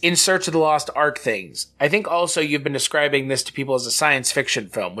these In Search of the Lost Ark things. I think also you've been describing this to people as a science fiction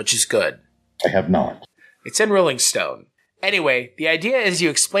film, which is good. I have not. It's in Rolling Stone. Anyway, the idea is you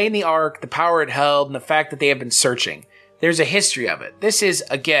explain the Ark, the power it held, and the fact that they have been searching. There's a history of it. This is,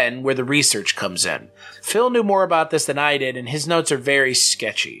 again, where the research comes in. Phil knew more about this than I did, and his notes are very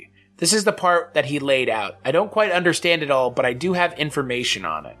sketchy. This is the part that he laid out. I don't quite understand it all, but I do have information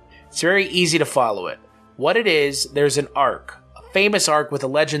on it. It's very easy to follow it. What it is, there's an Ark. A famous Ark with a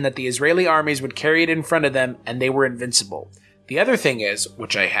legend that the Israeli armies would carry it in front of them, and they were invincible. The other thing is,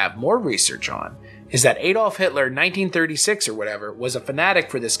 which I have more research on, is that Adolf Hitler, 1936 or whatever, was a fanatic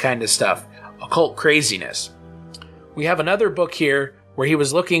for this kind of stuff. Occult craziness. We have another book here where he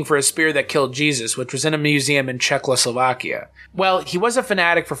was looking for a spear that killed Jesus, which was in a museum in Czechoslovakia. Well, he was a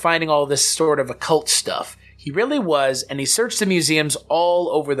fanatic for finding all this sort of occult stuff. He really was, and he searched the museums all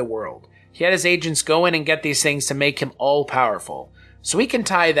over the world. He had his agents go in and get these things to make him all-powerful. So we can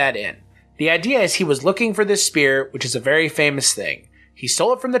tie that in. The idea is he was looking for this spear, which is a very famous thing. He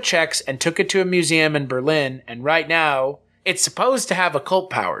stole it from the Czechs and took it to a museum in Berlin, and right now, it's supposed to have occult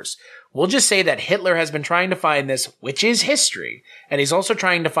powers. We'll just say that Hitler has been trying to find this, which is history, and he's also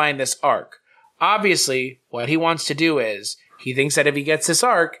trying to find this Ark. Obviously, what he wants to do is, he thinks that if he gets this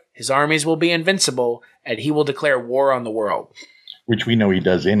Ark, his armies will be invincible, and he will declare war on the world. Which we know he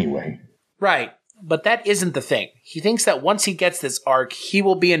does anyway. Right, but that isn't the thing. He thinks that once he gets this Ark, he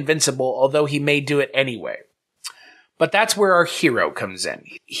will be invincible, although he may do it anyway. But that's where our hero comes in.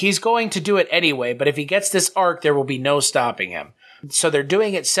 He's going to do it anyway, but if he gets this Ark, there will be no stopping him. So they're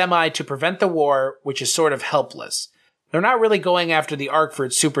doing it semi to prevent the war, which is sort of helpless. They're not really going after the Ark for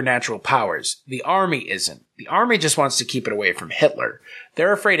its supernatural powers. The army isn't. The army just wants to keep it away from Hitler.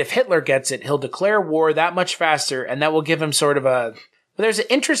 They're afraid if Hitler gets it, he'll declare war that much faster, and that will give him sort of a... But there's an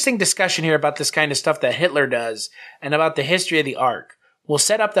interesting discussion here about this kind of stuff that Hitler does, and about the history of the Ark. We'll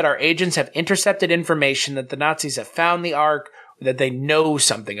set up that our agents have intercepted information that the Nazis have found the Ark, or that they know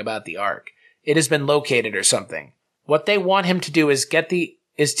something about the Ark. It has been located or something. What they want him to do is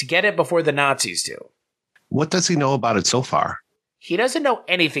to get it before the Nazis do. What does he know about it so far? He doesn't know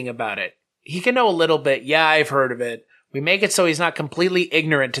anything about it. He can know a little bit. Yeah, I've heard of it. We make it so he's not completely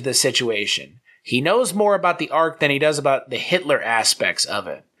ignorant to the situation. He knows more about the Ark than he does about the Hitler aspects of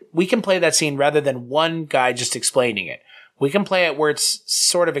it. We can play that scene rather than one guy just explaining it. We can play it where it's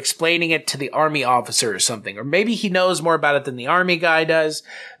sort of explaining it to the army officer or something. Or maybe he knows more about it than the army guy does.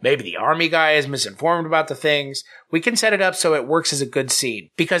 Maybe the army guy is misinformed about the things. We can set it up so it works as a good scene.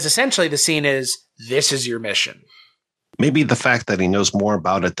 Because essentially the scene is, this is your mission. Maybe the fact that he knows more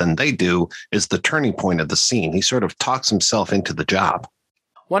about it than they do is the turning point of the scene. He sort of talks himself into the job.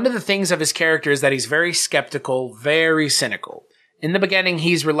 One of the things of his character is that he's very skeptical, very cynical. In the beginning,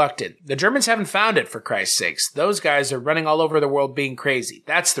 he's reluctant. The Germans haven't found it, for Christ's sakes. Those guys are running all over the world being crazy.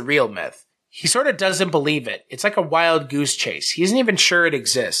 That's the real myth. He sort of doesn't believe it. It's like a wild goose chase. He isn't even sure it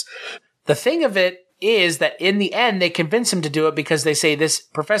exists. The thing of it is that in the end, they convince him to do it because they say this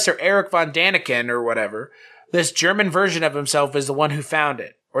Professor Erich von Däniken or whatever, this German version of himself is the one who found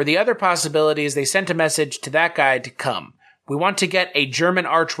it. Or the other possibility is they sent a message to that guy to come. We want to get a German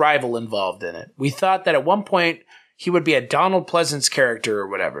arch rival involved in it. We thought that at one point, he would be a Donald Pleasance character or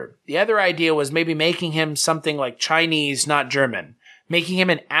whatever. The other idea was maybe making him something like Chinese, not German. Making him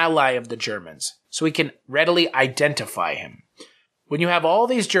an ally of the Germans, so we can readily identify him. When you have all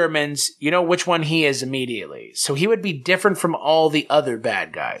these Germans, you know which one he is immediately. So he would be different from all the other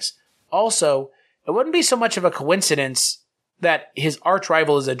bad guys. Also, it wouldn't be so much of a coincidence that his arch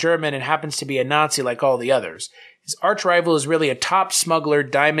rival is a German and happens to be a Nazi like all the others. His arch rival is really a top smuggler,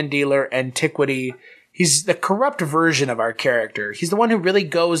 diamond dealer, antiquity. He's the corrupt version of our character. He's the one who really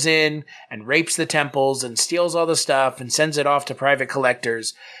goes in and rapes the temples and steals all the stuff and sends it off to private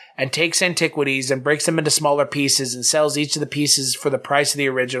collectors and takes antiquities and breaks them into smaller pieces and sells each of the pieces for the price of the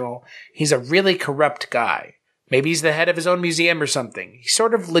original. He's a really corrupt guy. Maybe he's the head of his own museum or something. He's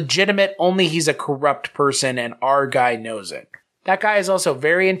sort of legitimate, only he's a corrupt person and our guy knows it. That guy is also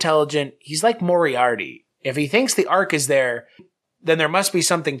very intelligent. He's like Moriarty. If he thinks the Ark is there, then there must be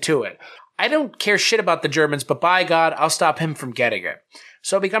something to it. I don't care shit about the Germans, but by God, I'll stop him from getting it.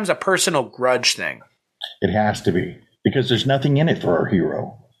 So it becomes a personal grudge thing. It has to be, because there's nothing in it for our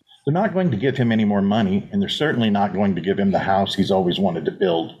hero. They're not going to give him any more money, and they're certainly not going to give him the house he's always wanted to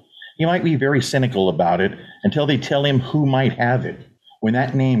build. He might be very cynical about it until they tell him who might have it. When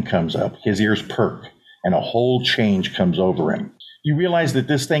that name comes up, his ears perk, and a whole change comes over him. You realize that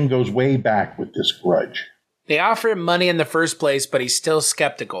this thing goes way back with this grudge. They offer him money in the first place, but he's still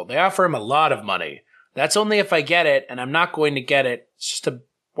skeptical. They offer him a lot of money. That's only if I get it, and I'm not going to get it. It's just a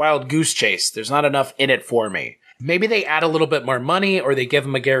wild goose chase. There's not enough in it for me. Maybe they add a little bit more money, or they give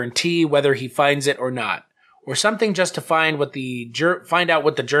him a guarantee whether he finds it or not. Or something just to find out what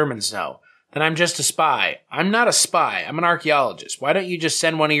the Germans know. Then I'm just a spy. I'm not a spy. I'm an archaeologist. Why don't you just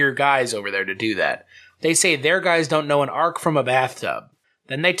send one of your guys over there to do that? They say their guys don't know an ark from a bathtub.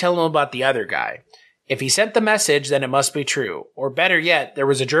 Then they tell them about the other guy. If he sent the message, then it must be true. Or better yet, there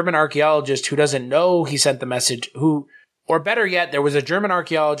was a German archaeologist who doesn't know he sent the message, Or better yet, there was a German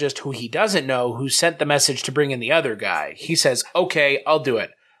archaeologist who he doesn't know who sent the message to bring in the other guy. He says, okay, I'll do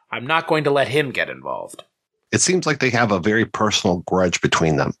it. I'm not going to let him get involved. It seems like they have a very personal grudge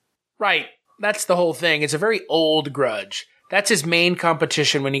between them. Right. That's the whole thing. It's a very old grudge. That's his main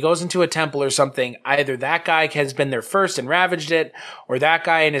competition when he goes into a temple or something. Either that guy has been there first and ravaged it, or that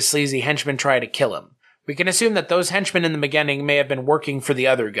guy and his sleazy henchmen try to kill him. We can assume that those henchmen in the beginning may have been working for the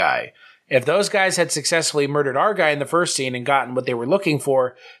other guy. If those guys had successfully murdered our guy in the first scene and gotten what they were looking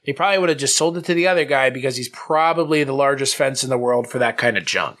for, they probably would have just sold it to the other guy because he's probably the largest fence in the world for that kind of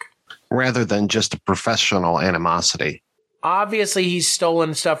junk. Rather than just a professional animosity. Obviously, he's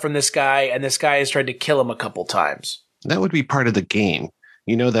stolen stuff from this guy, and this guy has tried to kill him a couple times. That would be part of the game.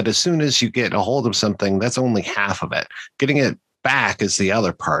 You know that as soon as you get a hold of something, that's only half of it. Getting it back is the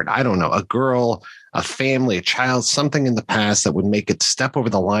other part. I don't know, a girl, a family, a child, something in the past that would make it step over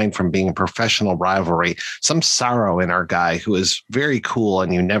the line from being a professional rivalry, some sorrow in our guy who is very cool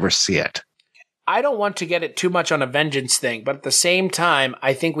and you never see it. I don't want to get it too much on a vengeance thing, but at the same time,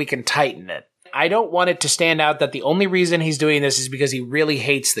 I think we can tighten it. I don't want it to stand out that the only reason he's doing this is because he really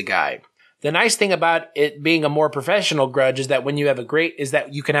hates the guy. The nice thing about it being a more professional grudge is that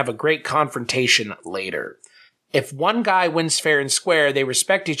you can have a great confrontation later. If one guy wins fair and square, they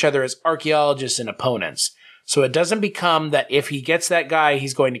respect each other as archaeologists and opponents. So it doesn't become that if he gets that guy,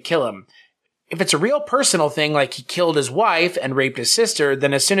 he's going to kill him. If it's a real personal thing, like he killed his wife and raped his sister,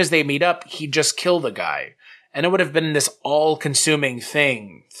 then as soon as they meet up, he'd just kill the guy. And it would have been this all-consuming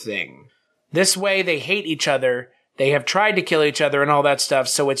thing. This way, they hate each other, they have tried to kill each other and all that stuff,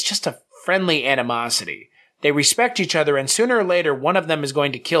 so it's just a friendly animosity. They respect each other, and sooner or later, one of them is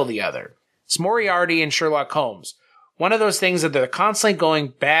going to kill the other. It's Moriarty and Sherlock Holmes. One of those things that they're constantly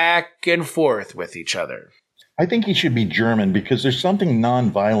going back and forth with each other. I think he should be German because there's something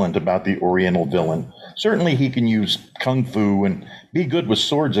non-violent about the Oriental villain. Certainly he can use kung fu and be good with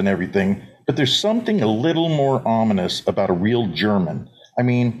swords and everything, But there's something a little more ominous about a real German. I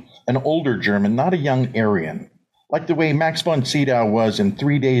mean, an older German, not a young Aryan. Like the way Max von Sydow was in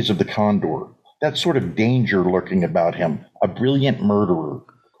 3 Days of the Condor. That sort of danger lurking about him. A brilliant murderer.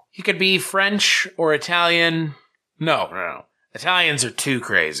 He could be French or Italian. No. Italians are too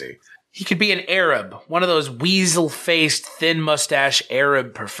crazy. He could be an Arab, one of those weasel-faced, thin-mustache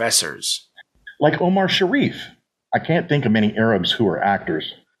Arab professors. Like Omar Sharif. I can't think of many Arabs who are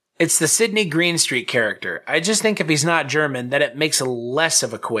actors. It's the Sidney Greenstreet character. I just think if he's not German, then it makes less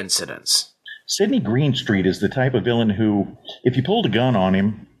of a coincidence. Sidney Greenstreet is the type of villain who, if you pulled a gun on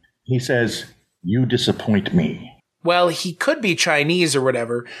him, he says, "You disappoint me." Well, he could be Chinese or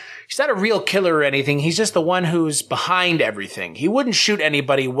whatever. He's not a real killer or anything. He's just the one who's behind everything. He wouldn't shoot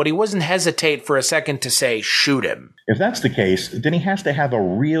anybody. What he wouldn't hesitate for a second to say, shoot him. If that's the case, then he has to have a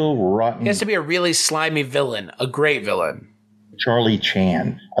real rotten... He has to be a really slimy villain, a great villain. Charlie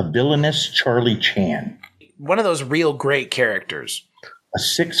Chan. A villainous Charlie Chan. One of those real great characters. A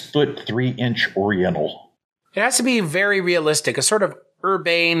 6'3" Oriental. It has to be very realistic, a sort of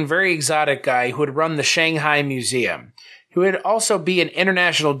urbane, very exotic guy who would run the Shanghai Museum, who would also be an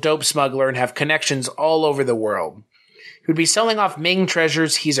international dope smuggler and have connections all over the world. He would be selling off Ming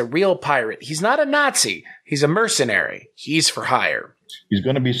treasures. He's a real pirate. He's not a Nazi. He's a mercenary. He's for hire. He's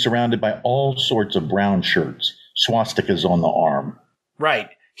going to be surrounded by all sorts of brown shirts, swastikas on the arm. Right.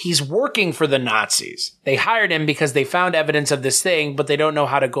 He's working for the Nazis. They hired him because they found evidence of this thing, but they don't know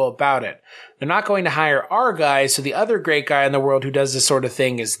how to go about it. They're not going to hire our guy, so the other great guy in the world who does this sort of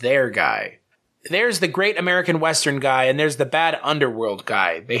thing is their guy. There's the great American Western guy, and there's the bad underworld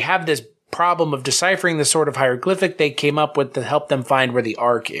guy. They have this problem of deciphering the sort of hieroglyphic they came up with to help them find where the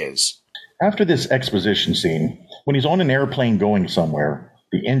Ark is. After this exposition scene, when he's on an airplane going somewhere,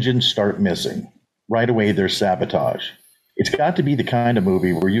 the engines start missing. Right away, there's sabotage. It's got to be the kind of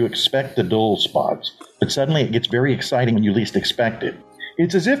movie where you expect the dull spots, but suddenly it gets very exciting when you least expect it.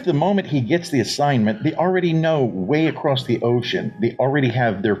 It's as if the moment he gets the assignment, they already know way across the ocean. They already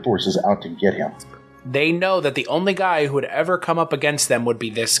have their forces out to get him. They know that the only guy who would ever come up against them would be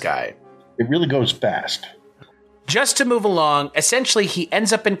this guy. It really goes fast. Just to move along, essentially he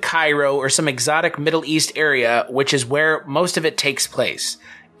ends up in Cairo or some exotic Middle East area, which is where most of it takes place.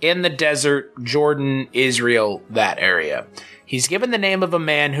 In the desert, Jordan, Israel, that area. He's given the name of a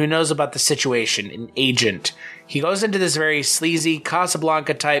man who knows about the situation, an agent. He goes into this very sleazy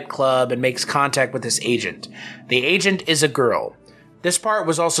Casablanca-type club and makes contact with this agent. The agent is a girl. This part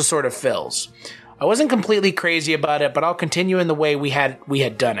was also sort of Phil's. I wasn't completely crazy about it, but I'll continue in the way we had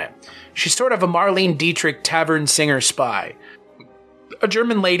done it. She's sort of a Marlene Dietrich tavern singer spy. A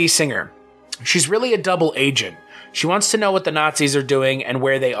German lady singer. She's really a double agent. She wants to know what the Nazis are doing and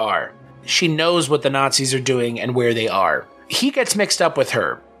where they are. She knows what the Nazis are doing and where they are. He gets mixed up with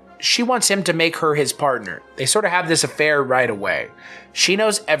her. She wants him to make her his partner. They sort of have this affair right away. She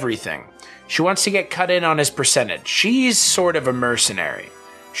knows everything. She wants to get cut in on his percentage. She's sort of a mercenary.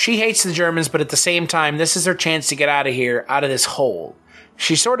 She hates the Germans, but at the same time, this is her chance to get out of here, out of this hole.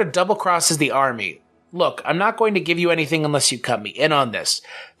 She sort of double-crosses the army. Look, I'm not going to give you anything unless you cut me in on this.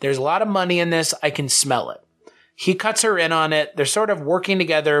 There's a lot of money in this. I can smell it. He cuts her in on it. They're sort of working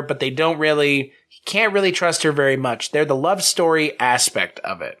together, but he can't really trust her very much. They're the love story aspect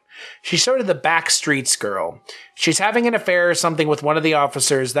of it. She's sort of the back streets girl. She's having an affair or something with one of the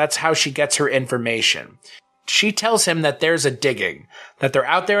officers. That's how she gets her information. She tells him that there's a digging, that they're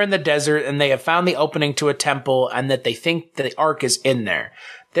out there in the desert and they have found the opening to a temple and that they think the Ark is in there.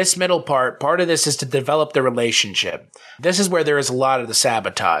 This middle part of this is to develop the relationship. This is where there is a lot of the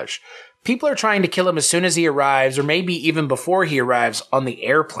sabotage. People are trying to kill him as soon as he arrives, or maybe even before he arrives on the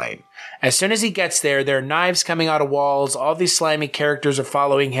airplane. As soon as he gets there, there are knives coming out of walls, all these slimy characters are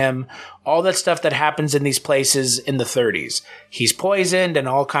following him, all that stuff that happens in these places in the 30s. He's poisoned and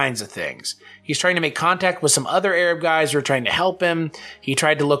all kinds of things. He's trying to make contact with some other Arab guys who are trying to help him. He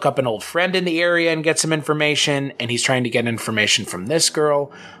tried to look up an old friend in the area and get some information, and he's trying to get information from this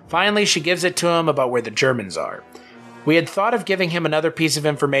girl. Finally, she gives it to him about where the Germans are. We had thought of giving him another piece of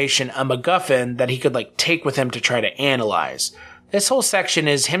information, a MacGuffin, that he could take with him to try to analyze. This whole section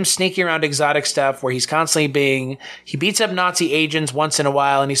is him sneaking around exotic stuff where he's constantly he beats up Nazi agents once in a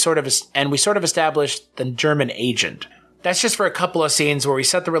while, and we sort of established the German agent. That's just for a couple of scenes where we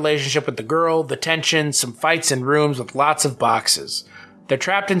set the relationship with the girl, the tension, some fights in rooms with lots of boxes. They're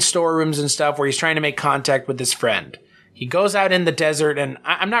trapped in storerooms and stuff where he's trying to make contact with his friend. He goes out in the desert, and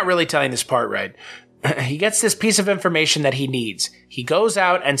I'm not really telling this part right. He gets this piece of information that he needs. He goes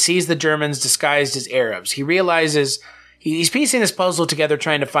out and sees the Germans disguised as Arabs. He realizes he's piecing this puzzle together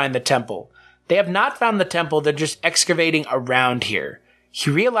trying to find the temple. They have not found the temple, they're just excavating around here. He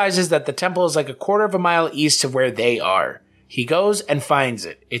realizes that the temple is like a quarter of a mile east of where they are. He goes and finds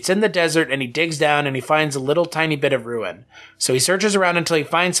it. It's in the desert, and he digs down and he finds a little tiny bit of ruin. So he searches around until he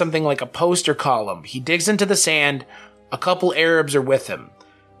finds something like a post or column. He digs into the sand. A couple Arabs are with him.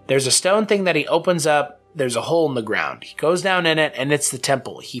 There's a stone thing that he opens up. There's a hole in the ground. He goes down in it, and it's the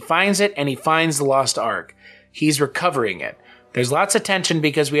temple. He finds it, and he finds the lost ark. He's recovering it. There's lots of tension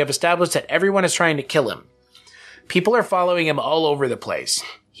because we have established that everyone is trying to kill him. People are following him all over the place.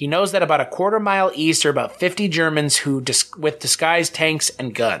 He knows that about a quarter mile east are about 50 Germans with disguised tanks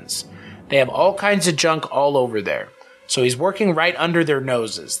and guns. They have all kinds of junk all over there. So he's working right under their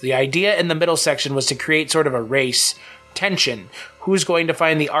noses. The idea in the middle section was to create sort of a race tension. Who's going to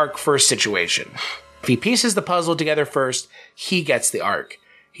find the ark first situation? If he pieces the puzzle together first, he gets the ark.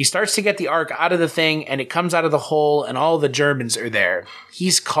 He starts to get the ark out of the thing, and it comes out of the hole, and all the Germans are there.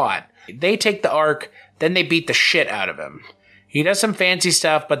 He's caught. They take the ark, then they beat the shit out of him. He does some fancy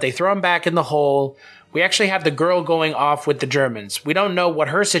stuff, but they throw him back in the hole. We actually have the girl going off with the Germans. We don't know what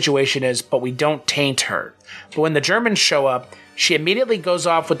her situation is, but we don't taint her. But when the Germans show up, she immediately goes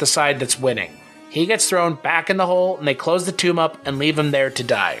off with the side that's winning. He gets thrown back in the hole, and they close the tomb up and leave him there to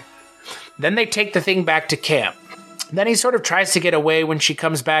die. Then they take the thing back to camp. Then he sort of tries to get away when she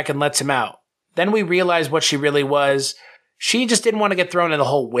comes back and lets him out. Then we realize what she really was. She just didn't want to get thrown in the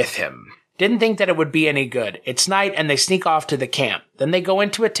hole with him. Didn't think that it would be any good. It's night and they sneak off to the camp. Then they go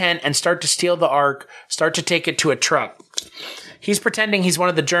into a tent and start to steal the ark, start to take it to a truck. He's pretending he's one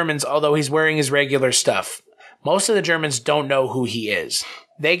of the Germans, although he's wearing his regular stuff. Most of the Germans don't know who he is.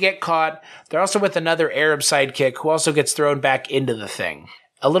 They get caught. They're also with another Arab sidekick who also gets thrown back into the thing.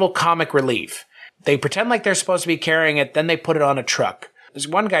 A little comic relief. They pretend like they're supposed to be carrying it, then they put it on a truck. As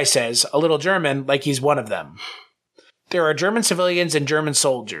one guy says, a little German, like he's one of them. There are German civilians and German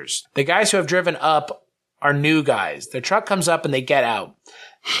soldiers. The guys who have driven up are new guys. Their truck comes up and they get out.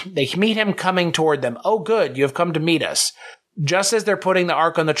 They meet him coming toward them. Oh, good, you have come to meet us. Just as they're putting the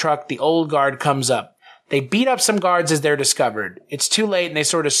ark on the truck, the old guard comes up. They beat up some guards as they're discovered. It's too late and they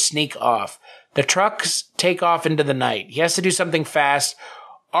sort of sneak off. The trucks take off into the night. He has to do something fast.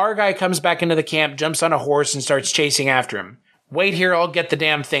 Our guy comes back into the camp, jumps on a horse, and starts chasing after him. Wait here, I'll get the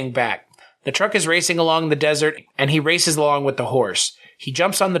damn thing back. The truck is racing along the desert, and he races along with the horse. He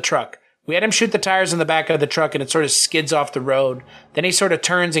jumps on the truck. We had him shoot the tires in the back of the truck, and it sort of skids off the road. Then he sort of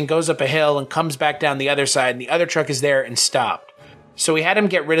turns and goes up a hill and comes back down the other side, and the other truck is there and stopped. So we had him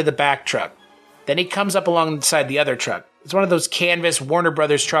get rid of the back truck. Then he comes up alongside the other truck. It's one of those canvas Warner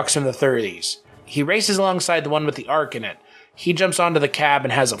Brothers trucks from the 30s. He races alongside the one with the ark in it. He jumps onto the cab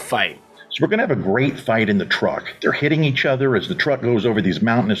and has a fight. So we're going to have a great fight in the truck. They're hitting each other as the truck goes over these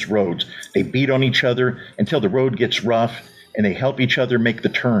mountainous roads. They beat on each other until the road gets rough, and they help each other make the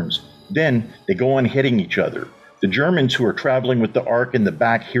turns. Then they go on hitting each other. The Germans who are traveling with the ark in the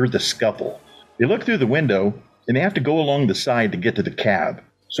back hear the scuffle. They look through the window, and they have to go along the side to get to the cab.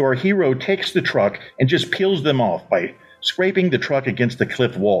 So our hero takes the truck and just peels them off by scraping the truck against the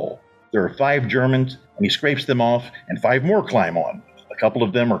cliff wall. There are 5 Germans, and he scrapes them off, and 5 more climb on. A couple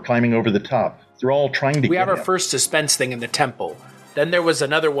of them are climbing over the top. They're all trying to get him. We have our first suspense thing in the temple. Then there was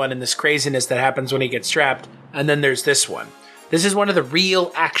another one in this craziness that happens when he gets trapped, and then there's this one. This is one of the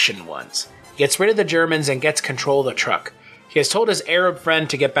real action ones. He gets rid of the Germans and gets control of the truck. He has told his Arab friend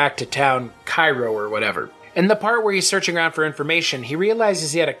to get back to town, Cairo or whatever. In the part where he's searching around for information, he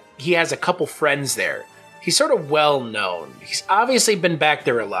realizes he has a couple friends there. He's sort of well known. He's obviously been back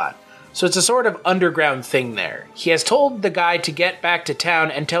there a lot. So it's a sort of underground thing there. He has told the guy to get back to town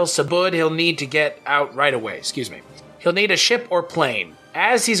and tell Sabud he'll need to get out right away. He'll need a ship or plane.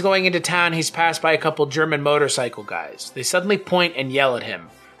 As he's going into town, he's passed by a couple German motorcycle guys. They suddenly point and yell at him.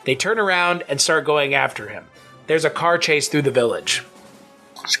 They turn around and start going after him. There's a car chase through the village.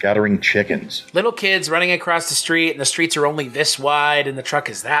 Scattering chickens. Little kids running across the street, and the streets are only this wide, and the truck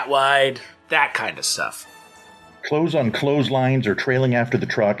is that wide. That kind of stuff. Clothes on clotheslines are trailing after the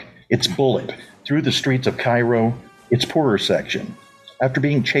truck. It's Bullet. Through the streets of Cairo, it's poorer section. After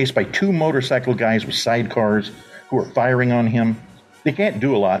being chased by 2 motorcycle guys with sidecars who are firing on him, they can't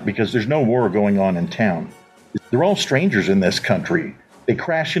do a lot because there's no war going on in town. They're all strangers in this country. They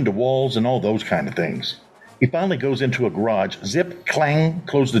crash into walls and all those kind of things. He finally goes into a garage. Zip, clang,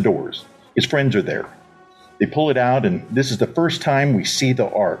 close the doors. His friends are there. They pull it out, and this is the first time we see the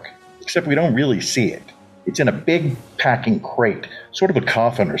ark. Except we don't really see it. It's in a big packing crate, sort of a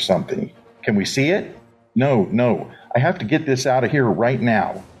coffin or something. Can we see it? No. I have to get this out of here right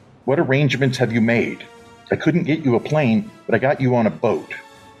now. What arrangements have you made? I couldn't get you a plane, but I got you on a boat.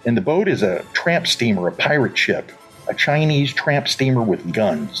 And the boat is a tramp steamer, a pirate ship, a Chinese tramp steamer with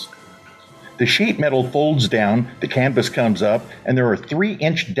guns. The sheet metal folds down, the canvas comes up, and there are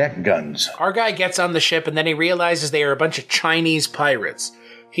 3-inch deck guns. Our guy gets on the ship and then he realizes they are a bunch of Chinese pirates.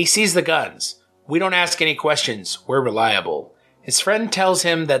 He sees the guns. We don't ask any questions. We're reliable. His friend tells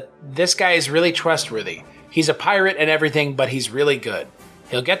him that this guy is really trustworthy. He's a pirate and everything, but he's really good.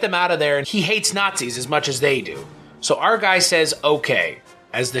 He'll get them out of there, and he hates Nazis as much as they do. So our guy says, okay.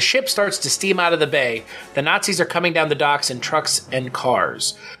 As the ship starts to steam out of the bay, the Nazis are coming down the docks in trucks and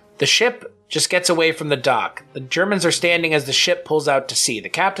cars. The ship just gets away from the dock. The Germans are standing as the ship pulls out to sea. The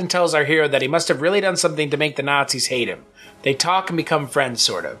captain tells our hero that he must have really done something to make the Nazis hate him. They talk and become friends,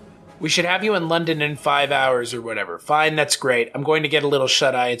 sort of. We should have you in London in 5 hours or whatever. Fine, that's great. I'm going to get a little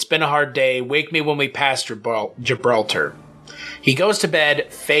shut-eye. It's been a hard day. Wake me when we pass Gibraltar. He goes to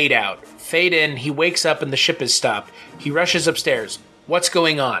bed, fade out. Fade in, he wakes up and the ship is stopped. He rushes upstairs. What's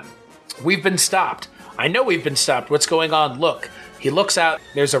going on? We've been stopped. I know we've been stopped. What's going on? Look. He looks out.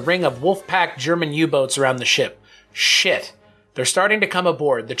 There's a ring of Wolfpack German U-boats around the ship. Shit. They're starting to come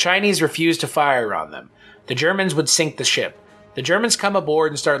aboard. The Chinese refuse to fire on them. The Germans would sink the ship. The Germans come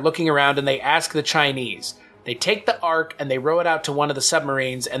aboard and start looking around and they ask the Chinese. They take the Ark and they row it out to one of the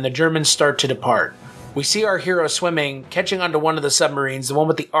submarines and the Germans start to depart. We see our hero swimming, catching onto one of the submarines, the one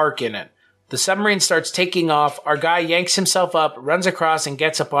with the Ark in it. The submarine starts taking off. Our guy yanks himself up, runs across, and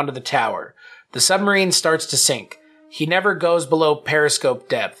gets up onto the tower. The submarine starts to sink. He never goes below periscope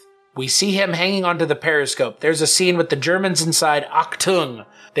depth. We see him hanging onto the periscope. There's a scene with the Germans inside Achtung.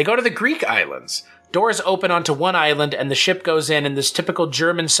 They go to the Greek islands. Doors open onto one island, and the ship goes in this typical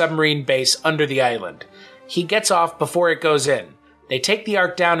German submarine base under the island. He gets off before it goes in. They take the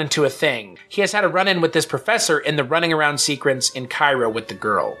Ark down into a thing. He has had a run-in with this professor in the running around sequence in Cairo with the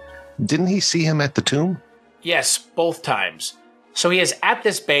girl. Didn't he see him at the tomb? Yes, both times. So he is at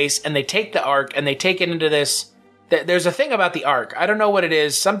this base, and they take the Ark, and they take it into this... There's a thing about the Ark. I don't know what it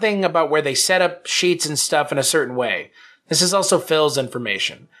is. Something about where they set up sheets and stuff in a certain way. This is also Phil's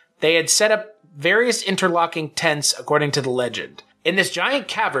information. They had set up various interlocking tents, according to the legend. In this giant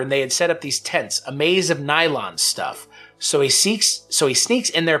cavern, they had set up these tents, a maze of nylon stuff. So he sneaks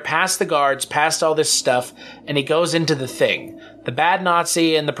in there past the guards, past all this stuff, and he goes into the thing. The bad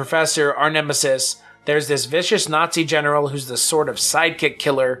Nazi and the professor are nemesis. There's this vicious Nazi general who's the sort of sidekick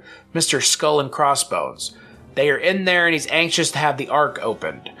killer, Mr. Skull and Crossbones. They are in there and he's anxious to have the Ark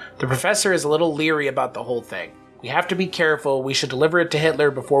opened. The professor is a little leery about the whole thing. We have to be careful. We should deliver it to Hitler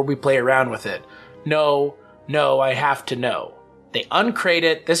before we play around with it. No, I have to know. They uncrate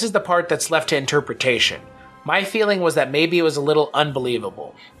it. This is the part that's left to interpretation. My feeling was that maybe it was a little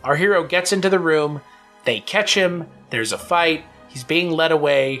unbelievable. Our hero gets into the room. They catch him. There's a fight. He's being led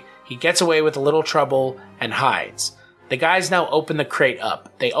away. He gets away with a little trouble and hides. The guys now open the crate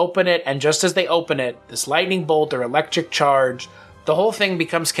up. They open it, and just as they open it, this lightning bolt or electric charge, the whole thing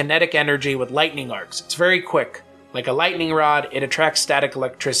becomes kinetic energy with lightning arcs. It's very quick. Like a lightning rod, it attracts static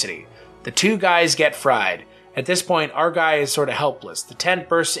electricity. The two guys get fried. At this point, our guy is sort of helpless. The tent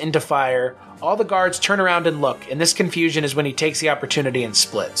bursts into fire. All the guards turn around and look. In this confusion is when he takes the opportunity and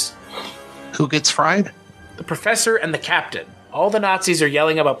splits. Who gets fried? The professor and the captain. All the Nazis are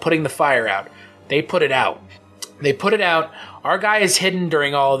yelling about putting the fire out. They put it out. Our guy is hidden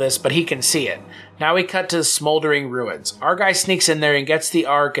during all of this, but he can see it. Now we cut to the smoldering ruins. Our guy sneaks in there and gets the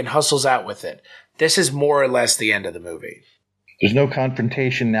Ark and hustles out with it. This is more or less the end of the movie. There's no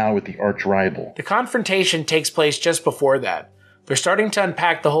confrontation now with the arch rival. The confrontation takes place just before that. They're starting to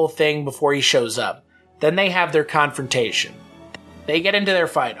unpack the whole thing before he shows up. Then they have their confrontation. They get into their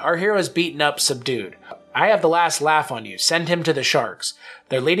fight. Our hero is beaten up, subdued. I have the last laugh on you. Send him to the sharks.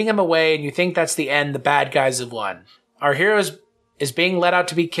 They're leading him away, and you think that's the end. The bad guys have won. Our hero is being let out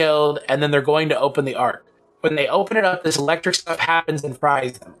to be killed, and then they're going to open the Ark. When they open it up, this electric stuff happens and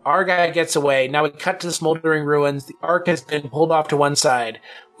fries them. Our guy gets away. Now we cut to the smoldering ruins. The Ark has been pulled off to one side.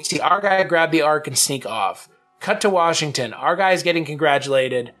 We see our guy grab the Ark and sneak off. Cut to Washington. Our guy is getting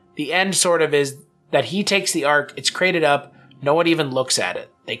congratulated. The end sort of is that he takes the Ark. It's crated up. No one even looks at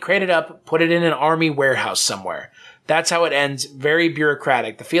it. They crate it up, put it in an army warehouse somewhere. That's how it ends. Very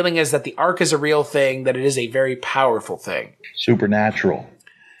bureaucratic. The feeling is that the Ark is a real thing, that it is a very powerful thing. Supernatural.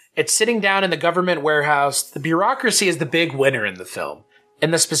 It's sitting down in the government warehouse. The bureaucracy is the big winner in the film.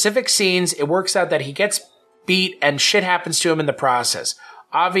 In the specific scenes, it works out that he gets beat and shit happens to him in the process.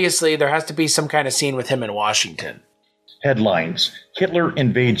 Obviously, there has to be some kind of scene with him in Washington. Headlines. Hitler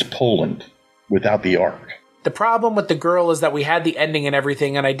invades Poland without the Ark. The problem with the girl is that we had the ending and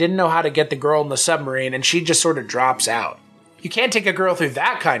everything, and I didn't know how to get the girl in the submarine, and she just sort of drops out. You can't take a girl through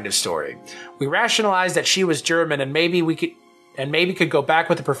that kind of story. We rationalized that she was German, and maybe could go back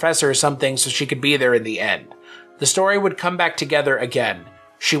with the professor or something so she could be there in the end. The story would come back together again.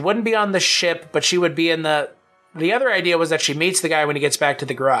 She wouldn't be on the ship, but she would be in the other idea was that she meets the guy when he gets back to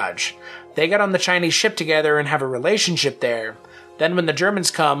the garage. They get on the Chinese ship together and have a relationship there. Then when the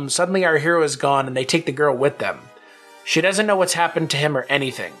Germans come, suddenly our hero is gone and they take the girl with them. She doesn't know what's happened to him or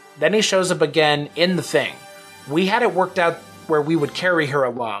anything. Then he shows up again in the thing. We had it worked out where we would carry her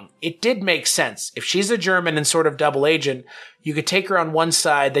along. It did make sense. If she's a German and sort of double agent, you could take her on one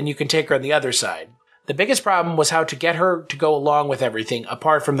side, then you can take her on the other side. The biggest problem was how to get her to go along with everything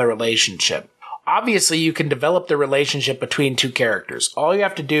apart from the relationship. Obviously, you can develop the relationship between two characters. All you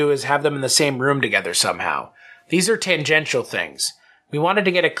have to do is have them in the same room together somehow. These are tangential things. We wanted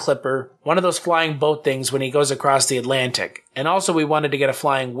to get a clipper, one of those flying boat things when he goes across the Atlantic. And also we wanted to get a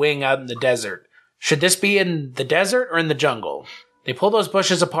flying wing out in the desert. Should this be in the desert or in the jungle? They pull those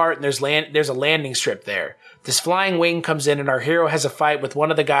bushes apart and there's a landing strip there. This flying wing comes in and our hero has a fight with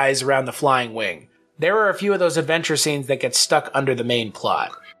one of the guys around the flying wing. There are a few of those adventure scenes that get stuck under the main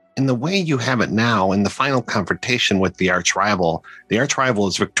plot. In the way you have it now, in the final confrontation with the arch rival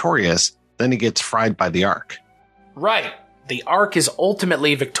is victorious, then he gets fried by the Ark. Right. The Ark is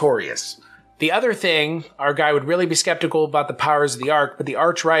ultimately victorious. The other thing, our guy would really be skeptical about the powers of the Ark, but the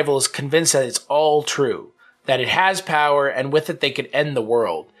arch rival is convinced that it's all true, that it has power, and with it they could end the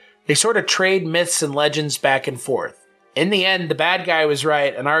world. They sort of trade myths and legends back and forth. In the end, the bad guy was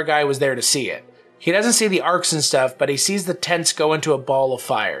right, and our guy was there to see it. He doesn't see the arcs and stuff, but he sees the tents go into a ball of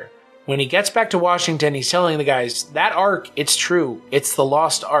fire. When he gets back to Washington, he's telling the guys, that Ark, it's true. It's the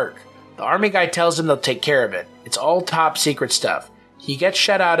Lost Ark. The army guy tells him they'll take care of it. It's all top secret stuff. He gets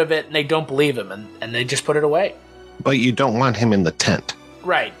shut out of it, and they don't believe him, and they just put it away. But you don't want him in the tent.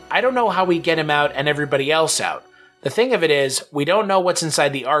 Right. I don't know how we get him out and everybody else out. The thing of it is, we don't know what's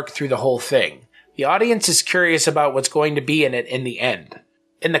inside the Ark through the whole thing. The audience is curious about what's going to be in it in the end.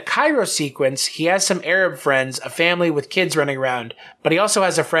 In the Cairo sequence, he has some Arab friends, a family with kids running around, but he also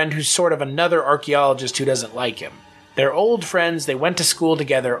has a friend who's sort of another archaeologist who doesn't like him. They're old friends, they went to school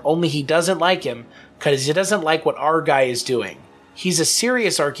together, only he doesn't like him because he doesn't like what our guy is doing. He's a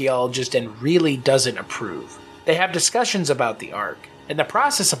serious archaeologist and really doesn't approve. They have discussions about the Ark. In the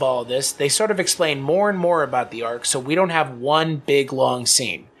process of all of this, they sort of explain more and more about the Ark so we don't have one big long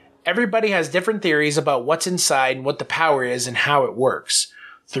scene. Everybody has different theories about what's inside and what the power is and how it works.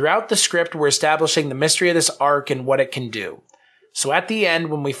 Throughout the script, we're establishing the mystery of this Ark and what it can do. So at the end,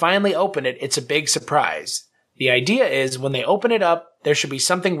 when we finally open it, it's a big surprise. The idea is, when they open it up, there should be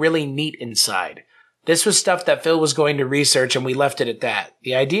something really neat inside. This was stuff that Phil was going to research and we left it at that.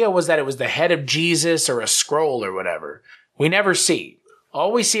 The idea was that it was the head of Jesus or a scroll or whatever. We never see.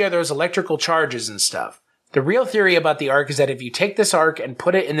 All we see are those electrical charges and stuff. The real theory about the Ark is that if you take this Ark and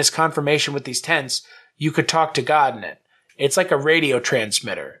put it in this confirmation with these tents, you could talk to God in it. It's like a radio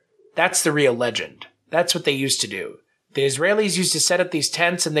transmitter. That's the real legend. That's what they used to do. The Israelis used to set up these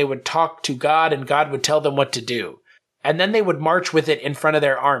tents and they would talk to God and God would tell them what to do. And then they would march with it in front of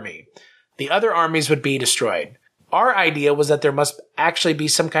their army. The other armies would be destroyed. Our idea was that there must actually be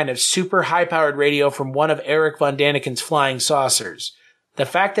some kind of super high-powered radio from one of Eric von Daniken's flying saucers. The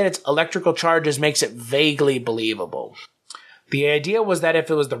fact that it's electrical charges makes it vaguely believable. The idea was that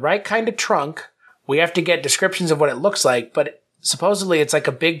if it was the right kind of trunk, we have to get descriptions of what it looks like, but supposedly it's like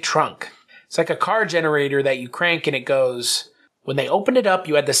a big trunk. It's like a car generator that you crank and it goes. When they opened it up,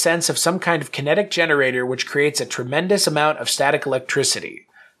 you had the sense of some kind of kinetic generator which creates a tremendous amount of static electricity.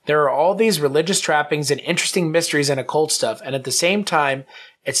 There are all these religious trappings and interesting mysteries and occult stuff, and at the same time,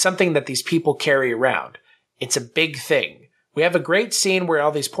 it's something that these people carry around. It's a big thing. We have a great scene where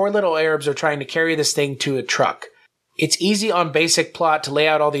all these poor little Arabs are trying to carry this thing to a truck. It's easy on basic plot to lay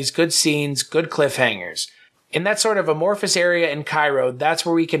out all these good scenes, good cliffhangers. In that sort of amorphous area in Cairo, that's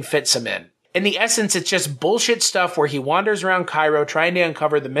where we can fit some in. In the essence, it's just bullshit stuff where he wanders around Cairo trying to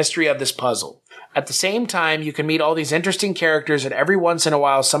uncover the mystery of this puzzle. At the same time, you can meet all these interesting characters, and every once in a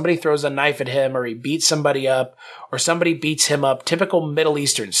while somebody throws a knife at him, or he beats somebody up, or somebody beats him up, typical Middle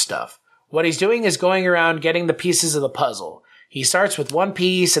Eastern stuff. What he's doing is going around getting the pieces of the puzzle. He starts with one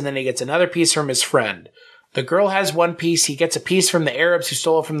piece, and then he gets another piece from his friend. The girl has one piece, he gets a piece from the Arabs who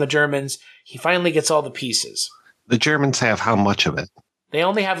stole it from the Germans. He finally gets all the pieces. The Germans have how much of it? They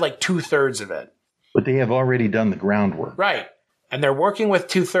only have like 2/3 of it. But they have already done the groundwork. Right. And they're working with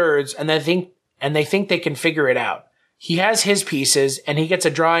 2/3, and they think they can figure it out. He has his pieces, and he gets a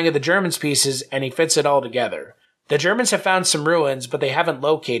drawing of the Germans' pieces, and he fits it all together. The Germans have found some ruins, but they haven't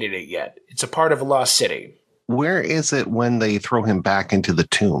located it yet. It's a part of a lost city. Where is it when they throw him back into the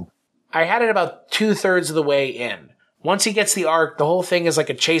tomb? I had it about 2/3 of the way in. Once he gets the Ark, the whole thing is like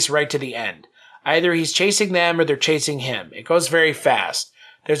a chase right to the end. Either he's chasing them or they're chasing him. It goes very fast.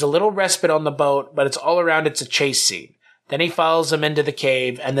 There's a little respite on the boat, but it's all around it's a chase scene. Then he follows him into the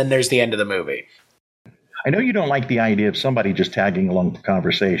cave, and then there's the end of the movie. I know you don't like the idea of somebody just tagging along the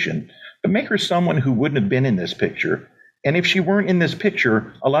conversation, but make her someone who wouldn't have been in this picture. And if she weren't in this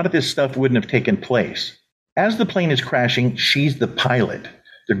picture, a lot of this stuff wouldn't have taken place. As the plane is crashing, she's the pilot.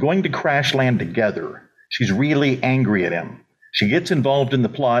 They're going to crash land together. She's really angry at him. She gets involved in the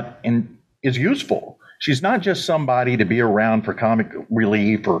plot and is useful. She's not just somebody to be around for comic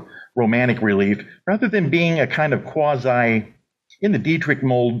relief or romantic relief, rather than being a kind of quasi, in the Dietrich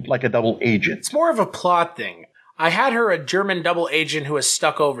mold, like a double agent. It's more of a plot thing. I had her a German double agent who is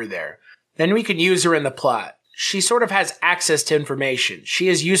stuck over there. Then we could use her in the plot. She sort of has access to information. She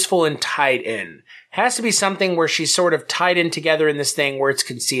is useful and tied in. Has to be something where she's sort of tied in together in this thing where it's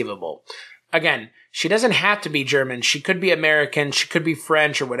conceivable. Again, she doesn't have to be German. She could be American. She could be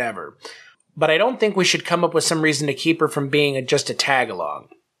French or whatever. But I don't think we should come up with some reason to keep her from being just a tag-along.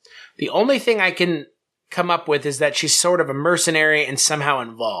 The only thing I can come up with is that she's sort of a mercenary and somehow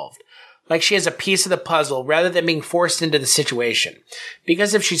involved. Like she has a piece of the puzzle rather than being forced into the situation.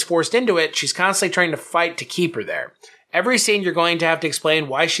 Because if she's forced into it, she's constantly trying to fight to keep her there. Every scene you're going to have to explain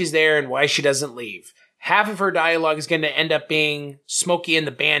why she's there and why she doesn't leave. Half of her dialogue is going to end up being Smokey and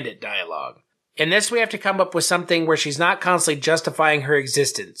the Bandit dialogue. In this, we have to come up with something where she's not constantly justifying her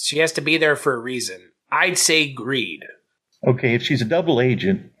existence. She has to be there for a reason. I'd say greed. Okay, if she's a double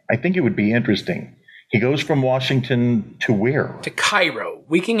agent, I think it would be interesting. He goes from Washington to where? To Cairo.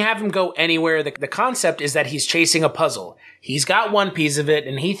 We can have him go anywhere. The concept is that he's chasing a puzzle. He's got one piece of it,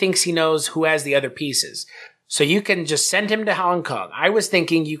 and he thinks he knows who has the other pieces. So you can just send him to Hong Kong. I was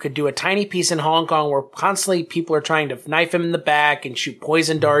thinking you could do a tiny piece in Hong Kong where constantly people are trying to knife him in the back and shoot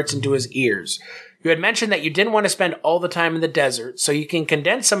poison darts into his ears. You had mentioned that you didn't want to spend all the time in the desert, so you can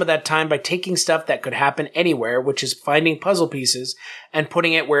condense some of that time by taking stuff that could happen anywhere, which is finding puzzle pieces and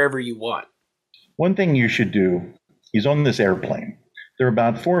putting it wherever you want. One thing you should do, he's on this airplane. There are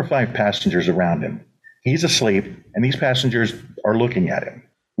about 4 or 5 passengers around him. He's asleep, and these passengers are looking at him.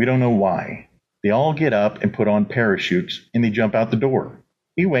 We don't know why. They all get up and put on parachutes, and they jump out the door.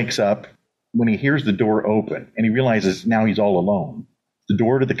 He wakes up when he hears the door open, and he realizes now he's all alone. The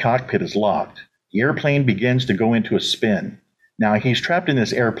door to the cockpit is locked. The airplane begins to go into a spin. Now he's trapped in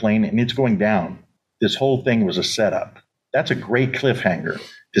this airplane, and it's going down. This whole thing was a setup. That's a great cliffhanger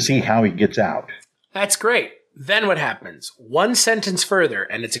to see how he gets out. That's great. Then what happens? One sentence further,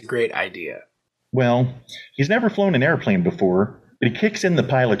 and it's a great idea. Well, he's never flown an airplane before, but he kicks in the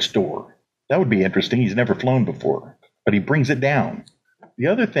pilot's door. That would be interesting. He's never flown before, but he brings it down. The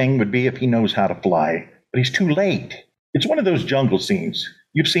other thing would be if he knows how to fly, but he's too late. It's one of those jungle scenes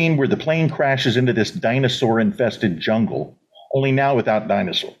you've seen where the plane crashes into this dinosaur-infested jungle, only now without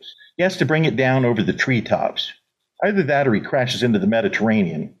dinosaurs. He has to bring it down over the treetops. Either that or he crashes into the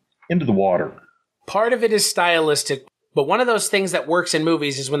Mediterranean, into the water. Part of it is stylistic, but one of those things that works in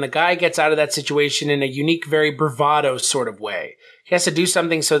movies is when the guy gets out of that situation in a unique, very bravado sort of way. He has to do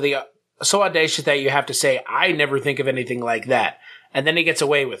something so audacious that you have to say, I never think of anything like that. And then he gets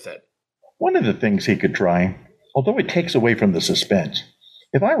away with it. One of the things he could try, although it takes away from the suspense,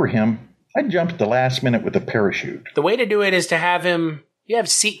 if I were him, I'd jump at the last minute with a parachute. The way to do it is to have him, you have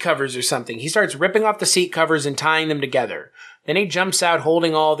seat covers or something. He starts ripping off the seat covers and tying them together. Then he jumps out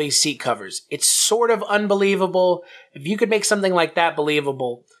holding all these seat covers. It's sort of unbelievable. If you could make something like that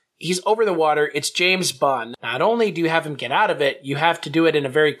believable, he's over the water. It's James Bond. Not only do you have him get out of it, you have to do it in a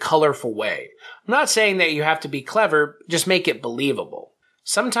very colorful way. I'm not saying that you have to be clever, just make it believable.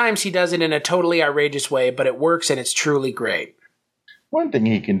 Sometimes he does it in a totally outrageous way, but it works and it's truly great. One thing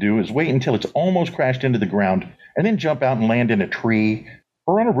he can do is wait until it's almost crashed into the ground and then jump out and land in a tree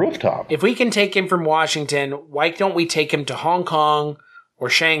or on a rooftop. If we can take him from Washington, why don't we take him to Hong Kong or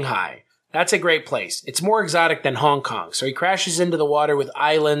Shanghai? That's a great place. It's more exotic than Hong Kong, so he crashes into the water with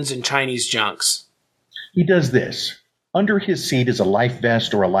islands and Chinese junks. He does this. Under his seat is a life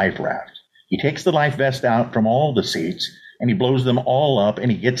vest or a life raft. He takes the life vest out from all the seats, and he blows them all up, and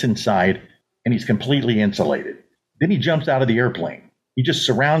he gets inside, and he's completely insulated. Then he jumps out of the airplane. He just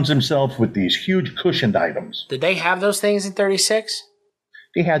surrounds himself with these huge cushioned items. Did they have those things in 36?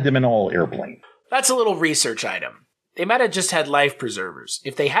 They had them in all airplanes. That's a little research item. They might have just had life preservers.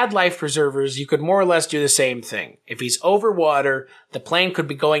 If they had life preservers, you could more or less do the same thing. If he's over water, the plane could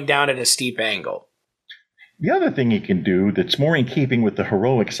be going down at a steep angle. The other thing he can do that's more in keeping with the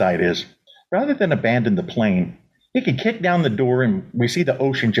heroic side is, rather than abandon the plane, he could kick down the door and we see the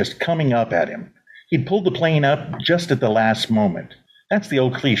ocean just coming up at him. He'd pull the plane up just at the last moment. That's the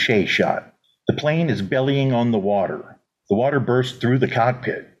old cliche shot. The plane is bellying on the water. The water bursts through the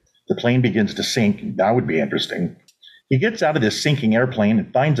cockpit. The plane begins to sink. That would be interesting. He gets out of this sinking airplane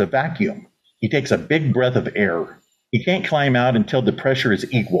and finds a vacuum. He takes a big breath of air. He can't climb out until the pressure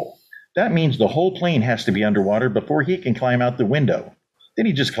is equal. That means the whole plane has to be underwater before he can climb out the window. Then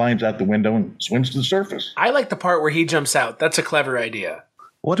he just climbs out the window and swims to the surface. I like the part where he jumps out. That's a clever idea.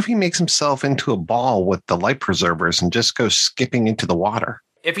 What if he makes himself into a ball with the life preservers and just goes skipping into the water?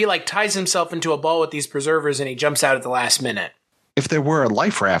 If he ties himself into a ball with these preservers and he jumps out at the last minute. If there were a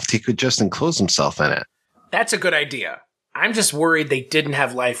life raft, he could just enclose himself in it. That's a good idea. I'm just worried they didn't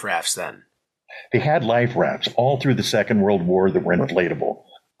have life rafts then. They had life rafts all through the Second World War that were inflatable.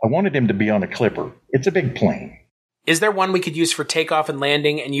 I wanted him to be on a Clipper. It's a big plane. Is there one we could use for takeoff and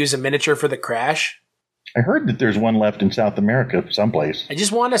landing and use a miniature for the crash? I heard that there's one left in South America someplace. I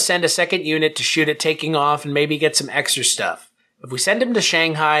just want to send a second unit to shoot it taking off and maybe get some extra stuff. If we send him to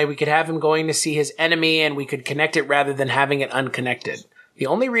Shanghai, we could have him going to see his enemy and we could connect it rather than having it unconnected. The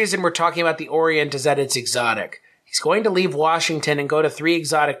only reason we're talking about the Orient is that it's exotic. He's going to leave Washington and go to 3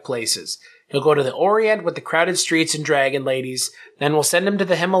 exotic places. He'll go to the Orient with the crowded streets and dragon ladies, then we'll send him to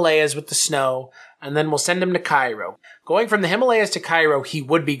the Himalayas with the snow, and then we'll send him to Cairo. Going from the Himalayas to Cairo, he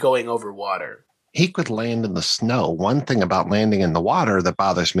would be going over water. He could land in the snow. One thing about landing in the water that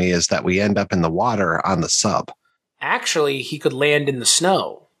bothers me is that we end up in the water on the sub. Actually, he could land in the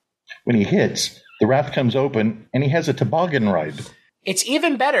snow. When he hits, the raft comes open and he has a toboggan ride. It's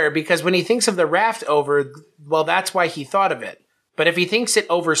even better because when he thinks of the raft over, well, that's why he thought of it. But if he thinks it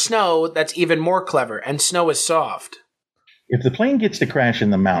over snow, that's even more clever, and snow is soft. If the plane gets to crash in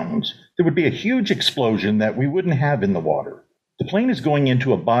the mountains, there would be a huge explosion that we wouldn't have in the water. The plane is going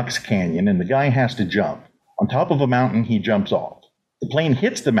into a box canyon and the guy has to jump. On top of a mountain, he jumps off. The plane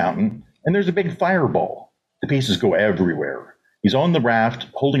hits the mountain and there's a big fireball. The pieces go everywhere. He's on the raft,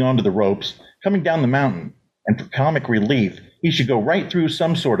 holding onto the ropes, coming down the mountain. And for comic relief, he should go right through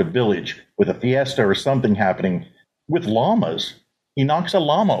some sort of village with a fiesta or something happening with llamas. He knocks a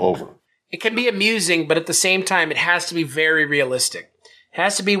llama over. It can be amusing, but at the same time, it has to be very realistic. It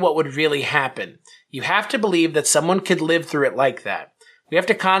has to be what would really happen. You have to believe that someone could live through it like that. We have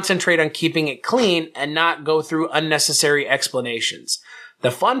to concentrate on keeping it clean and not go through unnecessary explanations.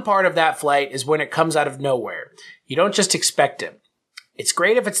 The fun part of that flight is when it comes out of nowhere. You don't just expect him. It's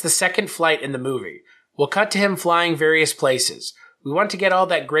great if it's the second flight in the movie. We'll cut to him flying various places. We want to get all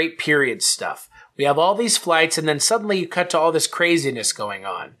that great period stuff. We have all these flights and then suddenly you cut to all this craziness going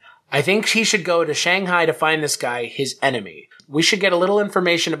on. I think he should go to Shanghai to find this guy, his enemy. We should get a little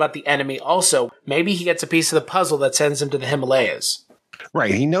information about the enemy. Also, maybe he gets a piece of the puzzle that sends him to the Himalayas.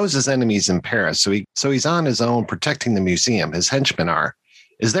 Right. He knows his enemy's in Paris, so he's on his own protecting the museum. His henchmen are.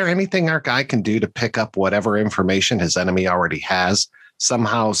 Is there anything our guy can do to pick up whatever information his enemy already has?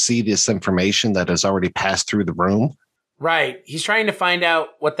 Somehow see this information that has already passed through the room? Right. He's trying to find out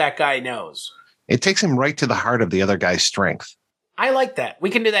what that guy knows. It takes him right to the heart of the other guy's strength. I like that. We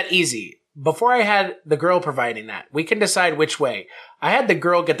can do that easy. Before I had the girl providing that, we can decide which way. I had the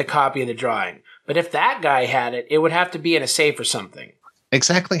girl get the copy of the drawing, but if that guy had it, it would have to be in a safe or something.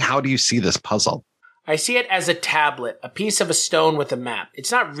 Exactly how do you see this puzzle? I see it as a tablet, a piece of a stone with a map.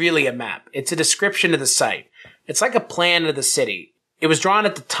 It's not really a map. It's a description of the site. It's like a plan of the city. It was drawn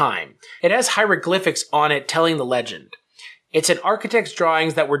at the time. It has hieroglyphics on it telling the legend. It's an architect's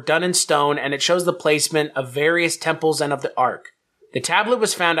drawings that were done in stone, and it shows the placement of various temples and of the Ark. The tablet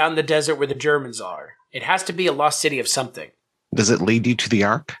was found out in the desert where the Germans are. It has to be a lost city of something. Does it lead you to the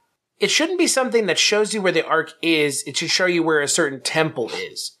Ark? It shouldn't be something that shows you where the Ark is. It should show you where a certain temple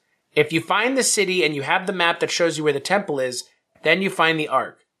is. If you find the city and you have the map that shows you where the temple is, then you find the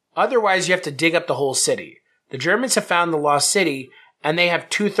Ark. Otherwise, you have to dig up the whole city. The Germans have found the lost city, and they have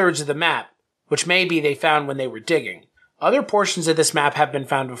 2/3 of the map, which maybe they found when they were digging. Other portions of this map have been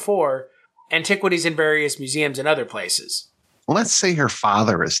found before, antiquities in various museums and other places. Let's say her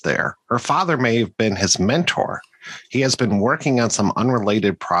father is there. Her father may have been his mentor. He has been working on some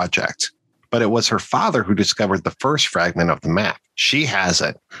unrelated project, but it was her father who discovered the first fragment of the map. She has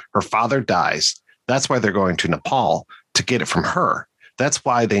it. Her father dies. That's why they're going to Nepal, to get it from her. That's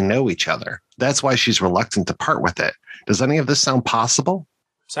why they know each other. That's why she's reluctant to part with it. Does any of this sound possible?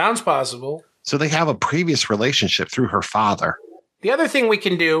 Sounds possible. So they have a previous relationship through her father. The other thing we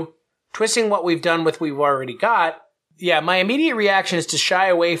can do, twisting what we've done with what we've already got, my immediate reaction is to shy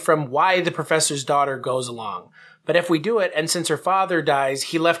away from why the professor's daughter goes along. But if we do it, and since her father dies,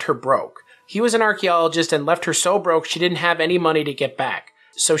 he left her broke. He was an archaeologist and left her so broke she didn't have any money to get back.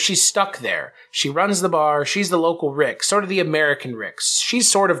 So she's stuck there. She runs the bar. She's the local Rick, sort of the American Rick. She's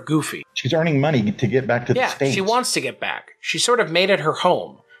sort of goofy. She's earning money to get back to the States. Yeah, she wants to get back. She sort of made it her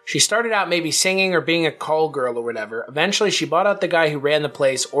home. She started out maybe singing or being a call girl or whatever. Eventually, she bought out the guy who ran the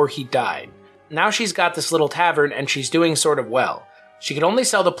place, or he died. Now she's got this little tavern, and she's doing sort of well. She could only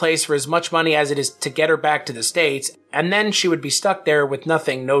sell the place for as much money as it is to get her back to the States, and then she would be stuck there with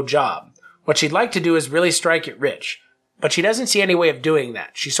nothing, no job. What she'd like to do is really strike it rich. But she doesn't see any way of doing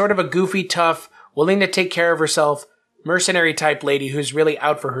that. She's sort of a goofy, tough, willing to take care of herself, mercenary type lady who's really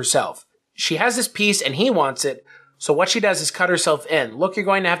out for herself. She has this piece and he wants it, so what she does is cut herself in. Look, you're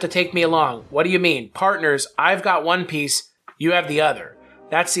going to have to take me along. What do you mean? Partners, I've got one piece, you have the other.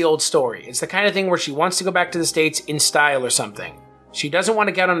 That's the old story. It's the kind of thing where she wants to go back to the States in style or something. She doesn't want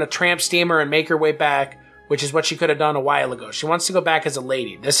to get on a tramp steamer and make her way back, which is what she could have done a while ago. She wants to go back as a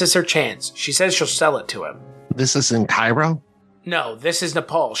lady. This is her chance. She says she'll sell it to him. This is in Cairo? No, this is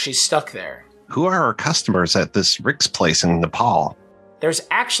Nepal. She's stuck there. Who are her customers at this Rick's place in Nepal? There's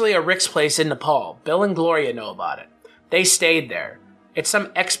actually a Rick's place in Nepal. Bill and Gloria know about it. They stayed there. It's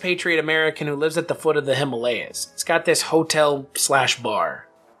some expatriate American who lives at the foot of the Himalayas. It's got this hotel/bar.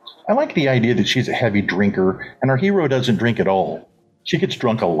 I like the idea that she's a heavy drinker, and our hero doesn't drink at all. She gets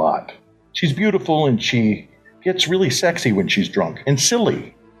drunk a lot. She's beautiful, and she gets really sexy when she's drunk, and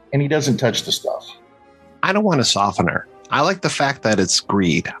silly, and he doesn't touch the stuff. I don't want to soften her. I like the fact that it's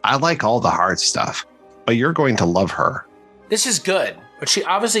greed. I like all the hard stuff. But you're going to love her. This is good, but she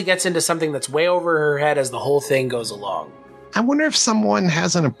obviously gets into something that's way over her head as the whole thing goes along. I wonder if someone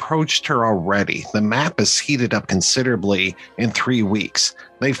hasn't approached her already. The map is heated up considerably in 3 weeks.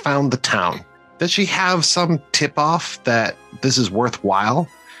 They found the town. Does she have some tip-off that this is worthwhile?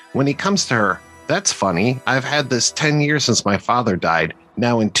 When he comes to her, that's funny. I've had this 10 years since my father died.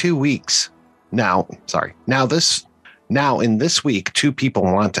 Now in 2 weeks. Now in this week, 2 people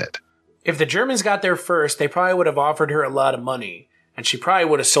want it. If the Germans got there first, they probably would have offered her a lot of money, and she probably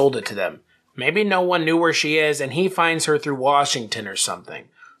would have sold it to them. Maybe no one knew where she is, and he finds her through Washington or something.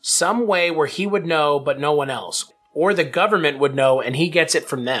 Some way where he would know, but no one else. Or the government would know, and he gets it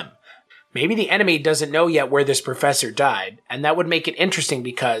from them. Maybe the enemy doesn't know yet where this professor died, and that would make it interesting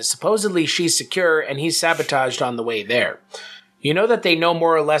because supposedly she's secure and he's sabotaged on the way there. You know that they know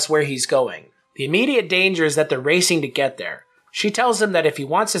more or less where he's going. The immediate danger is that they're racing to get there. She tells him that if he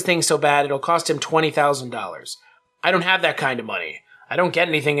wants this thing so bad, it'll cost him $20,000. I don't have that kind of money. I don't get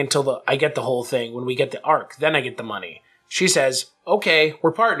anything until I get the whole thing. When we get the Ark, then I get the money. She says, okay,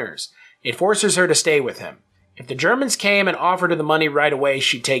 we're partners. It forces her to stay with him. If the Germans came and offered her the money right away,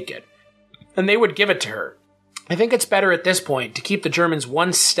 she'd take it. And they would give it to her. I think it's better at this point to keep the Germans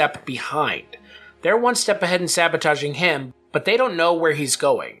one step behind. They're one step ahead in sabotaging him, but they don't know where he's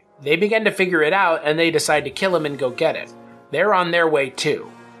going. They begin to figure it out, and they decide to kill him and go get it. They're on their way too.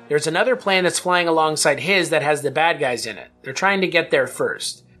 There's another plane that's flying alongside his that has the bad guys in it. They're trying to get there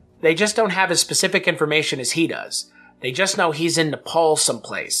first. They just don't have as specific information as he does. They just know he's in Nepal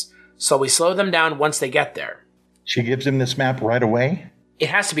someplace. So we slow them down once they get there. She gives him this map right away? It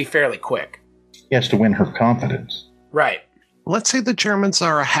has to be fairly quick. He has to win her confidence. Right. Let's say the Germans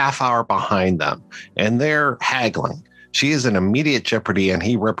are a half hour behind them, and they're haggling. She is in immediate jeopardy, and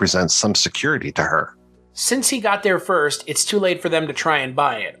he represents some security to her. Since he got there first, it's too late for them to try and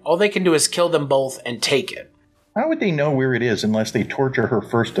buy it. All they can do is kill them both and take it. How would they know where it is unless they torture her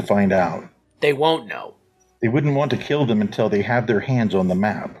first to find out? They won't know. They wouldn't want to kill them until they have their hands on the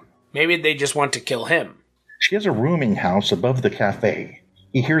map. Maybe they just want to kill him. She has a rooming house above the cafe.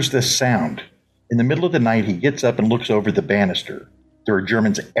 He hears this sound. In the middle of the night, he gets up and looks over the banister. There are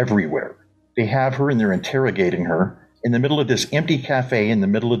Germans everywhere. They have her and they're interrogating her in the middle of this empty cafe in the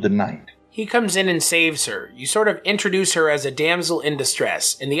middle of the night. He comes in and saves her. You sort of introduce her as a damsel in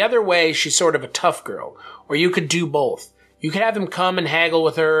distress. In the other way, she's sort of a tough girl. Or you could do both. You could have him come and haggle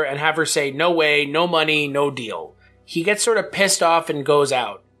with her and have her say, no way, no money, no deal. He gets sort of pissed off and goes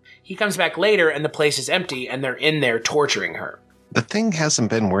out. He comes back later and the place is empty and they're in there torturing her. The thing hasn't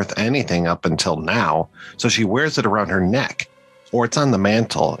been worth anything up until now, so she wears it around her neck. Or it's on the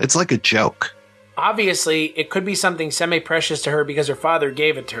mantle. It's like a joke. Obviously, it could be something semi-precious to her because her father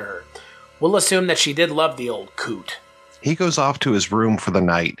gave it to her. We'll assume that she did love the old coot. He goes off to his room for the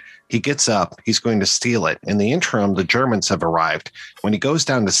night. He gets up. He's going to steal it. In the interim, the Germans have arrived. When he goes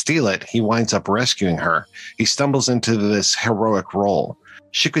down to steal it, he winds up rescuing her. He stumbles into this heroic role.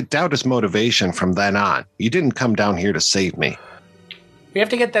 She could doubt his motivation from then on. You didn't come down here to save me. We have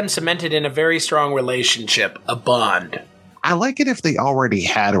to get them cemented in a very strong relationship, a bond. I like it if they already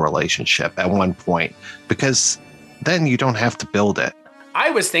had a relationship at one point, because then you don't have to build it.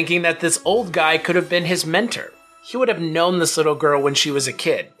 I was thinking that this old guy could have been his mentor. He would have known this little girl when she was a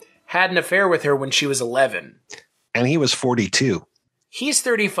kid, had an affair with her when she was 11. And he was 42. He's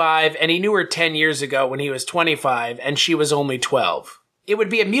 35, and he knew her 10 years ago when he was 25, and she was only 12. It would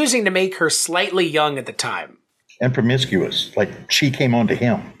be amusing to make her slightly young at the time. And promiscuous, like she came on to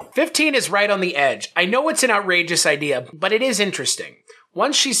him. 15 is right on the edge. I know it's an outrageous idea, but it is interesting.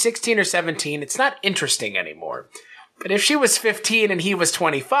 Once she's 16 or 17, it's not interesting anymore. But if she was 15 and he was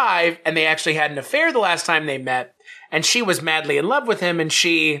 25, and they actually had an affair the last time they met, and she was madly in love with him, and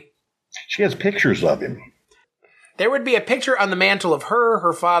she has pictures of him. There would be a picture on the mantle of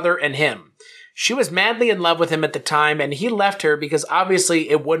her father, and him. She was madly in love with him at the time, and he left her because obviously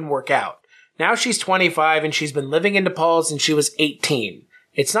it wouldn't work out. Now she's 25, and she's been living in Nepal since she was 18.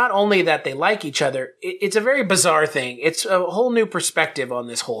 It's not only that they like each other, it's a very bizarre thing. It's a whole new perspective on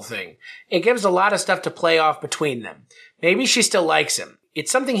this whole thing. It gives a lot of stuff to play off between them. Maybe she still likes him.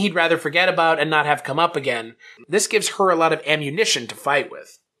 It's something he'd rather forget about and not have come up again. This gives her a lot of ammunition to fight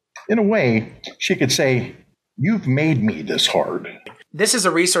with. In a way, she could say, "You've made me this hard." This is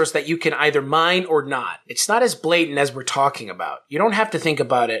a resource that you can either mine or not. It's not as blatant as we're talking about. You don't have to think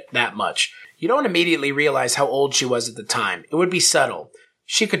about it that much. You don't immediately realize how old she was at the time. It would be subtle.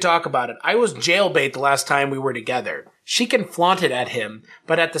 She could talk about it. I was jailbait the last time we were together. She can flaunt it at him,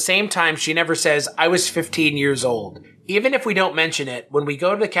 but at the same time, she never says, I was 15 years old. Even if we don't mention it, when we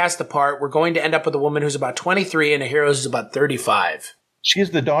go to cast the part, we're going to end up with a woman who's about 23 and a hero who's about 35. She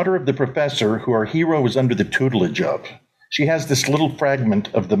is the daughter of the professor who our hero is under the tutelage of. She has this little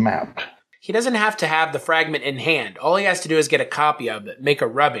fragment of the map. He doesn't have to have the fragment in hand. All he has to do is get a copy of it, make a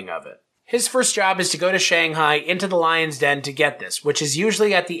rubbing of it. His first job is to go to Shanghai into the Lion's Den to get this, which is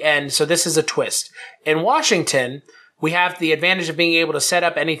usually at the end, so this is a twist. In Washington, we have the advantage of being able to set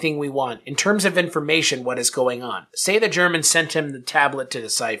up anything we want in terms of information, what is going on. Say the Germans sent him the tablet to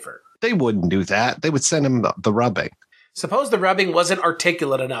decipher. They wouldn't do that. They would send him the rubbing. Suppose the rubbing wasn't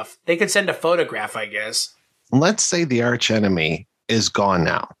articulate enough. They could send a photograph, I guess. Let's say the archenemy is gone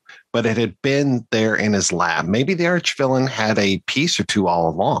now, but it had been there in his lab. Maybe the archvillain had a piece or two all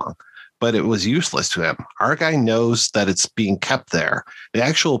along, but it was useless to him. Our guy knows that it's being kept there. The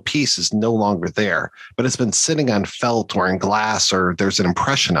actual piece is no longer there, but it's been sitting on felt or in glass, or there's an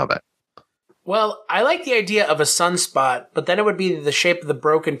impression of it. Well, I like the idea of a sunspot, but then it would be the shape of the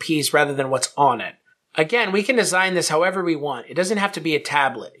broken piece rather than what's on it. Again, we can design this however we want. It doesn't have to be a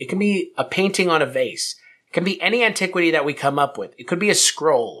tablet. It can be a painting on a vase. It can be any antiquity that we come up with. It could be a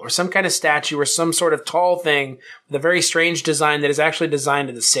scroll or some kind of statue or some sort of tall thing with a very strange design that is actually designed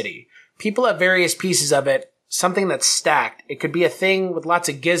to the city. People have various pieces of it, something that's stacked. It could be a thing with lots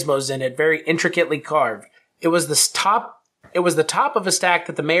of gizmos in it, very intricately carved. It was the top of a stack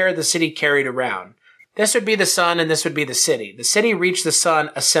that the mayor of the city carried around. This would be the sun and this would be the city. The city reached the sun,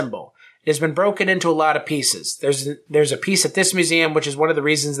 a symbol. It has been broken into a lot of pieces. There's a piece at this museum, which is one of the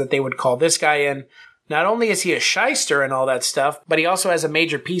reasons that they would call this guy in. Not only is he a shyster and all that stuff, but he also has a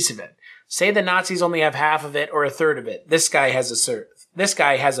major piece of it. Say the Nazis only have half of it or a third of it. This guy has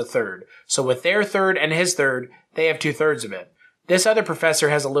a third. So with their third and his third, they have 2/3 of it. This other professor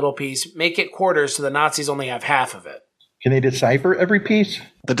has a little piece. Make it quarters so the Nazis only have half of it. Can they decipher every piece?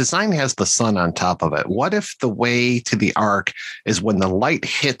 The design has the sun on top of it. What if the way to the arc is when the light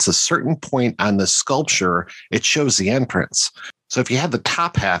hits a certain point on the sculpture, it shows the entrance? So if you had the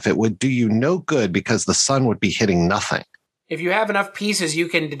top half, it would do you no good because the sun would be hitting nothing. If you have enough pieces, you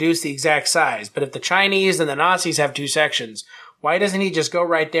can deduce the exact size. But if the Chinese and the Nazis have 2 sections, why doesn't he just go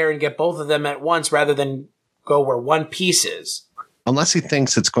right there and get both of them at once rather than go where one piece is? Unless he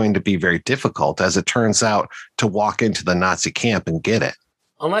thinks it's going to be very difficult, as it turns out, to walk into the Nazi camp and get it.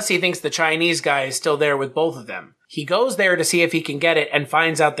 Unless he thinks the Chinese guy is still there with both of them. He goes there to see if he can get it and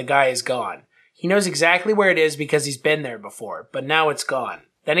finds out the guy is gone. He knows exactly where it is because he's been there before, but now it's gone.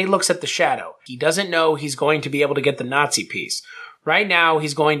 Then he looks at the shadow. He doesn't know he's going to be able to get the Nazi piece. Right now,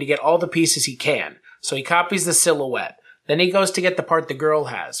 he's going to get all the pieces he can, so he copies the silhouette. Then he goes to get the part the girl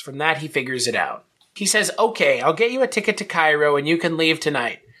has. From that, he figures it out. He says, okay, I'll get you a ticket to Cairo and you can leave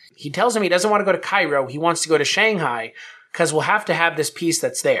tonight. He tells him he doesn't want to go to Cairo. He wants to go to Shanghai because we'll have to have this piece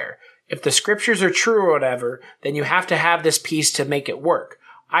that's there. If the scriptures are true or whatever, then you have to have this piece to make it work.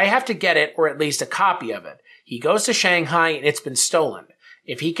 I have to get it, or at least a copy of it. He goes to Shanghai and it's been stolen.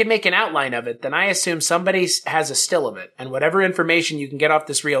 If he can make an outline of it, then I assume somebody has a still of it. And whatever information you can get off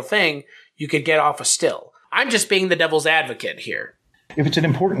this real thing, you could get off a still. I'm just being the devil's advocate here. If it's an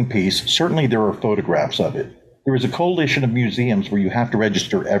important piece, certainly there are photographs of it. There is a coalition of museums where you have to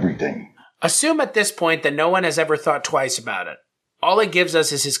register everything. Assume at this point that no one has ever thought twice about it. All it gives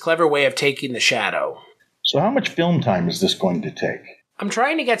us is his clever way of taking the shadow. So how much film time is this going to take? I'm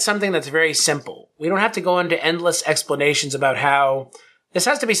trying to get something that's very simple. We don't have to go into endless explanations about how... This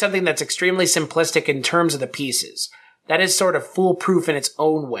has to be something that's extremely simplistic in terms of the pieces. That is sort of foolproof in its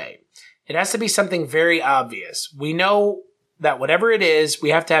own way. It has to be something very obvious. We know that whatever it is, we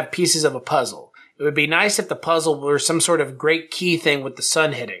have to have pieces of a puzzle. It would be nice if the puzzle were some sort of great key thing with the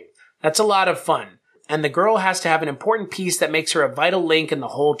sun hitting. That's a lot of fun. And the girl has to have an important piece that makes her a vital link in the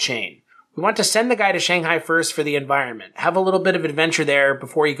whole chain. We want to send the guy to Shanghai first for the environment. Have a little bit of adventure there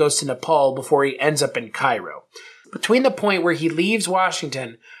before he goes to Nepal, before he ends up in Cairo. Between the point where he leaves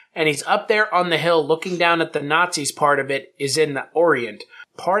Washington and he's up there on the hill looking down at the Nazis, part of it is in the Orient.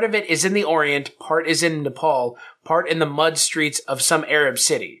 Part of it is in the Orient, part is in Nepal, part in the mud streets of some Arab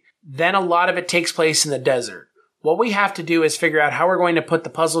city. Then a lot of it takes place in the desert. What we have to do is figure out how we're going to put the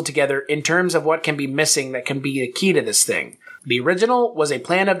puzzle together in terms of what can be missing that can be the key to this thing. The original was a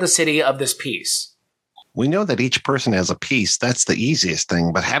plan of the city of this piece. We know that each person has a piece. That's the easiest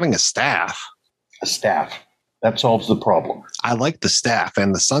thing, but having a staff. A staff. That solves the problem. I like the staff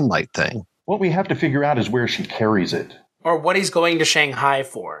and the sunlight thing. What we have to figure out is where she carries it. Or what he's going to Shanghai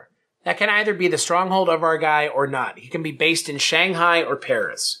for. That can either be the stronghold of our guy or not. He can be based in Shanghai or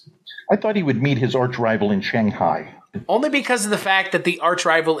Paris. I thought he would meet his arch-rival in Shanghai. Only because of the fact that the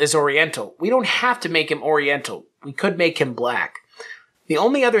arch-rival is Oriental. We don't have to make him Oriental. We could make him black. The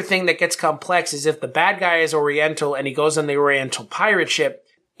only other thing that gets complex is if the bad guy is Oriental and he goes on the Oriental pirate ship,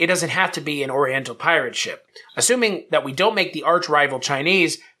 it doesn't have to be an Oriental pirate ship. Assuming that we don't make the arch-rival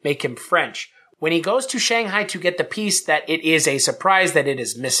Chinese, make him French. When he goes to Shanghai to get the piece, that it is a surprise that it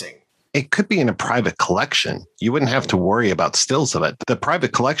is missing. It could be in a private collection. You wouldn't have to worry about stills of it. The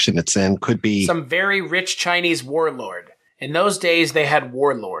private collection it's in could be some very rich Chinese warlord. In those days, they had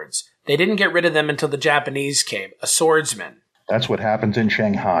warlords. They didn't get rid of them until the Japanese came, a swordsman. That's what happens in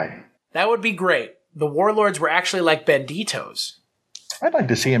Shanghai. That would be great. The warlords were actually like banditos. I'd like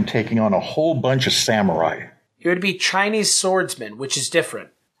to see him taking on a whole bunch of samurai. It would be Chinese swordsmen, which is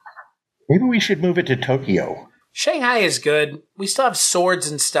different. Maybe we should move it to Tokyo. Shanghai is good. We still have swords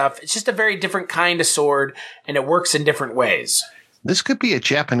and stuff. It's just a very different kind of sword, and it works in different ways. This could be a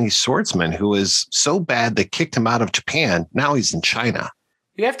Japanese swordsman who is so bad they kicked him out of Japan. Now he's in China.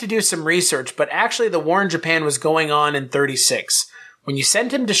 We have to do some research, but actually the war in Japan was going on in 36. When you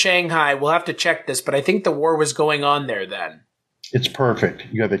sent him to Shanghai, we'll have to check this, but I think the war was going on there then. It's perfect.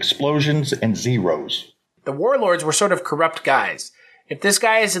 You have explosions and zeros. The warlords were sort of corrupt guys. If this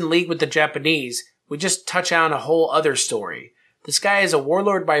guy is in league with the Japanese, we just touch on a whole other story. This guy is a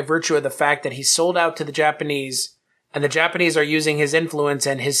warlord by virtue of the fact that he's sold out to the Japanese, and the Japanese are using his influence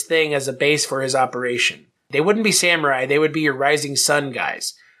and his thing as a base for his operation. They wouldn't be samurai, they would be your rising sun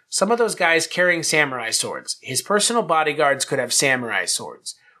guys. Some of those guys carrying samurai swords. His personal bodyguards could have samurai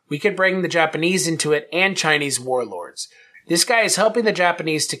swords. We could bring the Japanese into it and Chinese warlords. This guy is helping the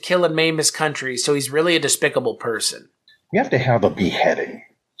Japanese to kill and maim his country, so he's really a despicable person. We have to have a beheading.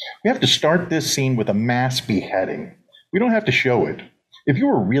 We have to start this scene with a mass beheading. We don't have to show it. If you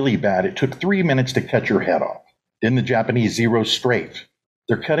were really bad, it took 3 minutes to cut your head off. Then the Japanese zero strafe.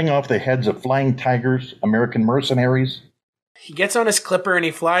 They're cutting off the heads of flying tigers, American mercenaries. He gets on his clipper and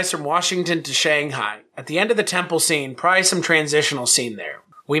he flies from Washington to Shanghai. At the end of the temple scene, probably some transitional scene there.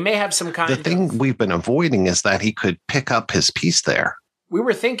 We may have some kind of... The thing we've been avoiding is that he could pick up his piece there. We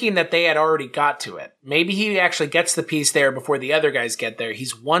were thinking that they had already got to it. Maybe he actually gets the piece there before the other guys get there.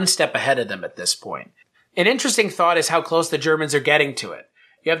 He's one step ahead of them at this point. An interesting thought is how close the Germans are getting to it.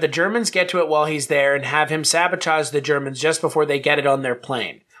 You have the Germans get to it while he's there and have him sabotage the Germans just before they get it on their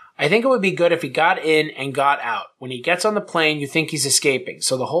plane. I think it would be good if he got in and got out. When he gets on the plane, you think he's escaping.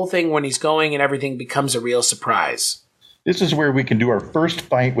 So the whole thing when he's going and everything becomes a real surprise. This is where we can do our first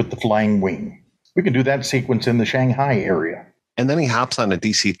fight with the flying wing. We can do that sequence in the Shanghai area. And then he hops on a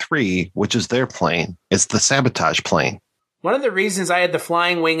DC-3, which is their plane. It's the sabotage plane. One of the reasons I had the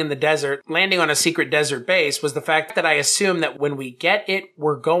flying wing in the desert, landing on a secret desert base, was the fact that I assume that when we get it,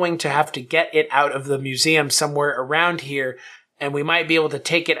 we're going to have to get it out of the museum somewhere around here, and we might be able to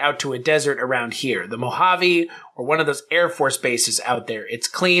take it out to a desert around here. The Mojave, or one of those Air Force bases out there. It's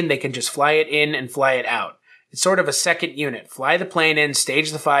clean, they can just fly it in and fly it out. It's sort of a second unit. Fly the plane in,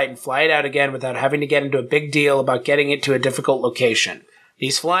 stage the fight, and fly it out again without having to get into a big deal about getting it to a difficult location.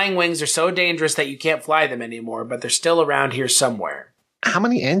 These flying wings are so dangerous that you can't fly them anymore, but they're still around here somewhere. How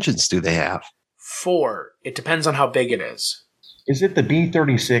many engines do they have? 4. It depends on how big it is. Is it the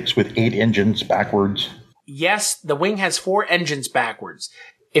B-36 with 8 engines backwards? Yes, the wing has 4 engines backwards.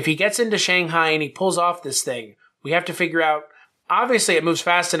 If he gets into Shanghai and he pulls off this thing, we have to figure out... Obviously, it moves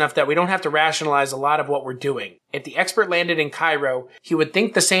fast enough that we don't have to rationalize a lot of what we're doing. If the expert landed in Cairo, he would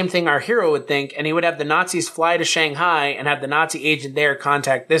think the same thing our hero would think, and he would have the Nazis fly to Shanghai and have the Nazi agent there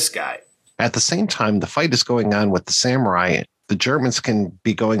contact this guy. At the same time, the fight is going on with the samurai. The Germans can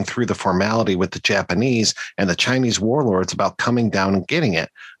be going through the formality with the Japanese and the Chinese warlords about coming down and getting it.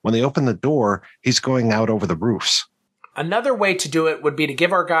 When they open the door, he's going out over the roofs. Another way to do it would be to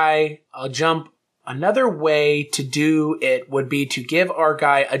give our guy a jump Another way to do it would be to give our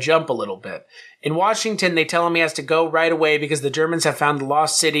guy a jump a little bit. In Washington, they tell him he has to go right away because the Germans have found the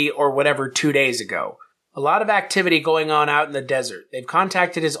lost city or whatever 2 days ago. A lot of activity going on out in the desert. They've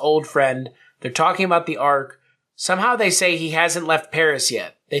contacted his old friend. They're talking about the Ark. Somehow they say he hasn't left Paris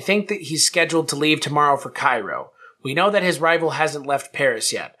yet. They think that he's scheduled to leave tomorrow for Cairo. We know that his rival hasn't left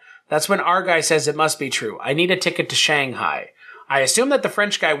Paris yet. That's when our guy says it must be true. I need a ticket to Shanghai. I assume that the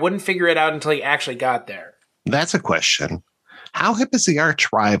French guy wouldn't figure it out until he actually got there. That's a question. How hip is the arch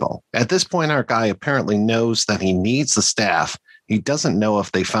rival? At this point, our guy apparently knows that he needs the staff. He doesn't know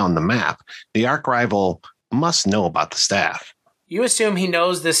if they found the map. The arch rival must know about the staff. You assume he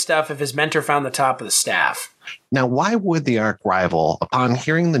knows this stuff if his mentor found the top of the staff. Now, why would the arch rival, upon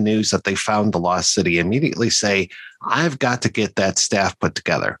hearing the news that they found the lost city, immediately say, I've got to get that staff put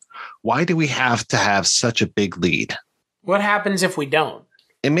together? Why do we have to have such a big lead? What happens if we don't?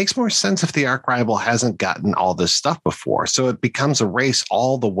 It makes more sense if the arch rival hasn't gotten all this stuff before, so it becomes a race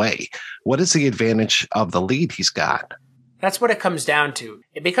all the way. What is the advantage of the lead he's got? That's what it comes down to.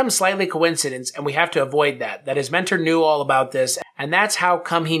 It becomes slightly coincidence, and we have to avoid that his mentor knew all about this, and that's how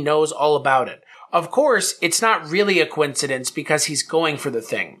come he knows all about it. Of course, it's not really a coincidence because he's going for the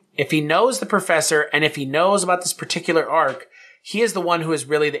thing. If he knows the professor, and if he knows about this particular arc, he is the one who is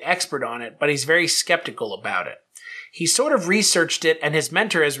really the expert on it, but he's very skeptical about it. He sort of researched it, and his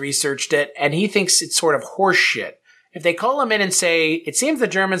mentor has researched it, and he thinks it's sort of horse shit. If they call him in and say, it seems the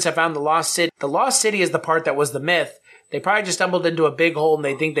Germans have found the lost city is the part that was the myth, they probably just stumbled into a big hole and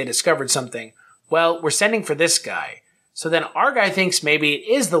they think they discovered something. Well, we're sending for this guy. So then our guy thinks maybe it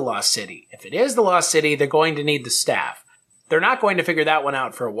is the lost city. If it is the lost city, they're going to need the staff. They're not going to figure that one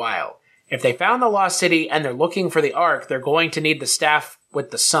out for a while. If they found the lost city and they're looking for the Ark, they're going to need the staff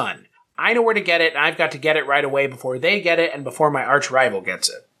with the sun. I know where to get it, and I've got to get it right away before they get it and before my arch rival gets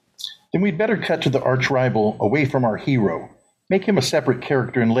it. Then we'd better cut to the arch rival away from our hero. Make him a separate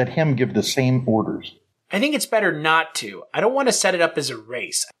character and let him give the same orders. I think it's better not to. I don't want to set it up as a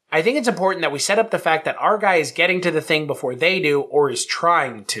race. I think it's important that we set up the fact that our guy is getting to the thing before they do, or is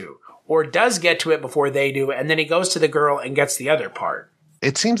trying to, or does get to it before they do, and then he goes to the girl and gets the other part.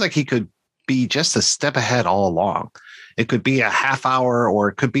 It seems like he could be just a step ahead all along. It could be a half hour or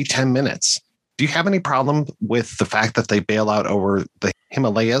it could be 10 minutes. Do you have any problem with the fact that they bail out over the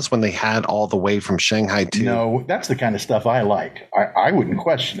Himalayas when they had all the way from Shanghai to... No, that's the kind of stuff I like. I wouldn't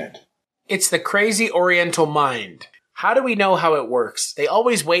question it. It's the crazy Oriental mind. How do we know how it works? They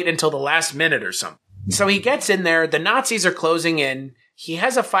always wait until the last minute or something. So he gets in there, the Nazis are closing in, he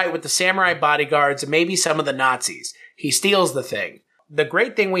has a fight with the samurai bodyguards and maybe some of the Nazis. He steals the thing. The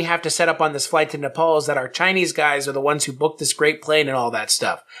great thing we have to set up on this flight to Nepal is that our Chinese guys are the ones who booked this great plane and all that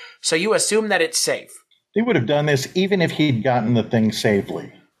stuff. So you assume that it's safe. They would have done this even if he'd gotten the thing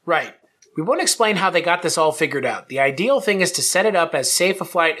safely. Right. We won't explain how they got this all figured out. The ideal thing is to set it up as safe a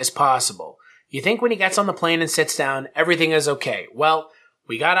flight as possible. You think when he gets on the plane and sits down, everything is okay. Well,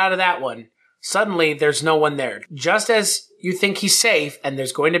 we got out of that one. Suddenly, there's no one there. Just as you think he's safe and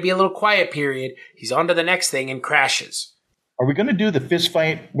there's going to be a little quiet period, he's on to the next thing and crashes. Are we going to do the fist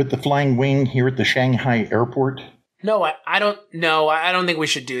fight with the flying wing here at the Shanghai airport? No, I don't think we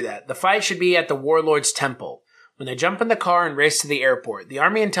should do that. The fight should be at the Warlord's Temple. When they jump in the car and race to the airport, the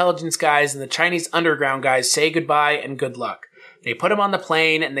Army intelligence guys and the Chinese underground guys say goodbye and good luck. They put him on the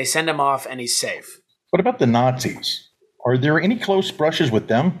plane and they send him off and he's safe. What about the Nazis? Are there any close brushes with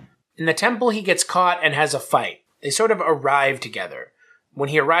them? In the temple, he gets caught and has a fight. They sort of arrive together. When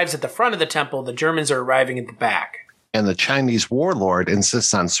he arrives at the front of the temple, the Germans are arriving at the back. And the Chinese warlord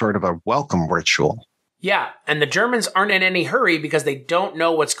insists on sort of a welcome ritual. Yeah, and the Germans aren't in any hurry because they don't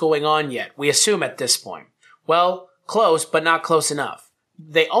know what's going on yet, we assume at this point. Well, close, but not close enough.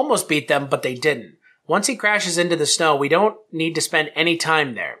 They almost beat them, but they didn't. Once he crashes into the snow, we don't need to spend any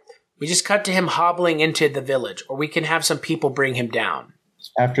time there. We just cut to him hobbling into the village, or we can have some people bring him down.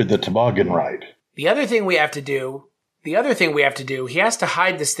 After the toboggan ride. The other thing we have to do, he has to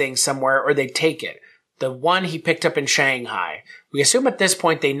hide this thing somewhere or they take it. The one he picked up in Shanghai. We assume at this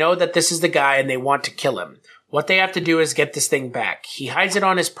point they know that this is the guy and they want to kill him. What they have to do is get this thing back. He hides it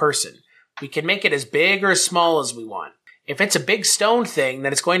on his person. We can make it as big or as small as we want. If it's a big stone thing,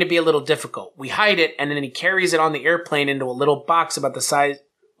 then it's going to be a little difficult. We hide it and then he carries it on the airplane into a little box about the size.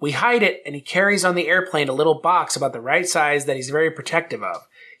 We hide it and he carries on the airplane a little box about the right size that he's very protective of.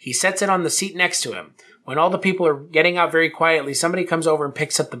 He sets it on the seat next to him. When all the people are getting out very quietly, somebody comes over and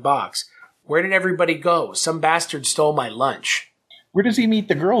picks up the box. Where did everybody go? Some bastard stole my lunch. Where does he meet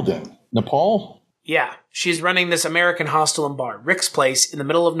the girl then? Nepal? Yeah, she's running this American hostel and bar, Rick's Place, in the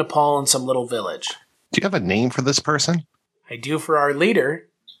middle of Nepal in some little village. Do you have a name for this person? I do for our leader.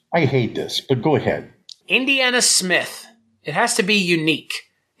 I hate this, but go ahead. Indiana Smith. It has to be unique.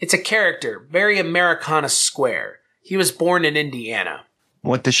 It's a character, very Americana square. He was born in Indiana.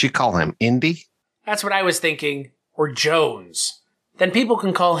 What does she call him? Indy? That's what I was thinking. Or Jones. Then people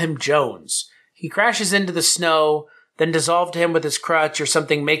can call him Jones. He crashes into the snow, then dissolved him with his crutch or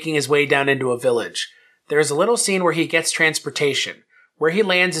something, making his way down into a village. There is a little scene where he gets transportation. Where he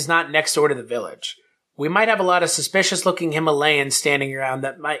lands is not next door to the village. We might have a lot of suspicious-looking Himalayans standing around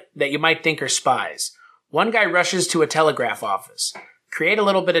that you might think are spies. One guy rushes to a telegraph office. Create a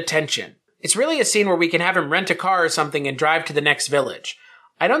little bit of tension. It's really a scene where we can have him rent a car or something and drive to the next village.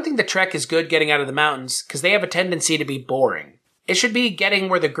 I don't think the trek is good getting out of the mountains, because they have a tendency to be boring. It should be getting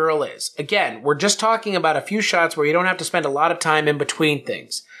where the girl is. Again, we're just talking about a few shots where you don't have to spend a lot of time in between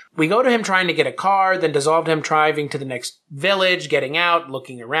things. We go to him trying to get a car, then dissolve him driving to the next village, getting out,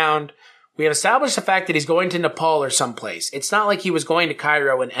 looking around. We have established the fact that he's going to Nepal or someplace. It's not like he was going to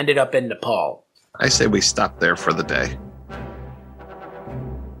Cairo and ended up in Nepal. I say we stop there for the day.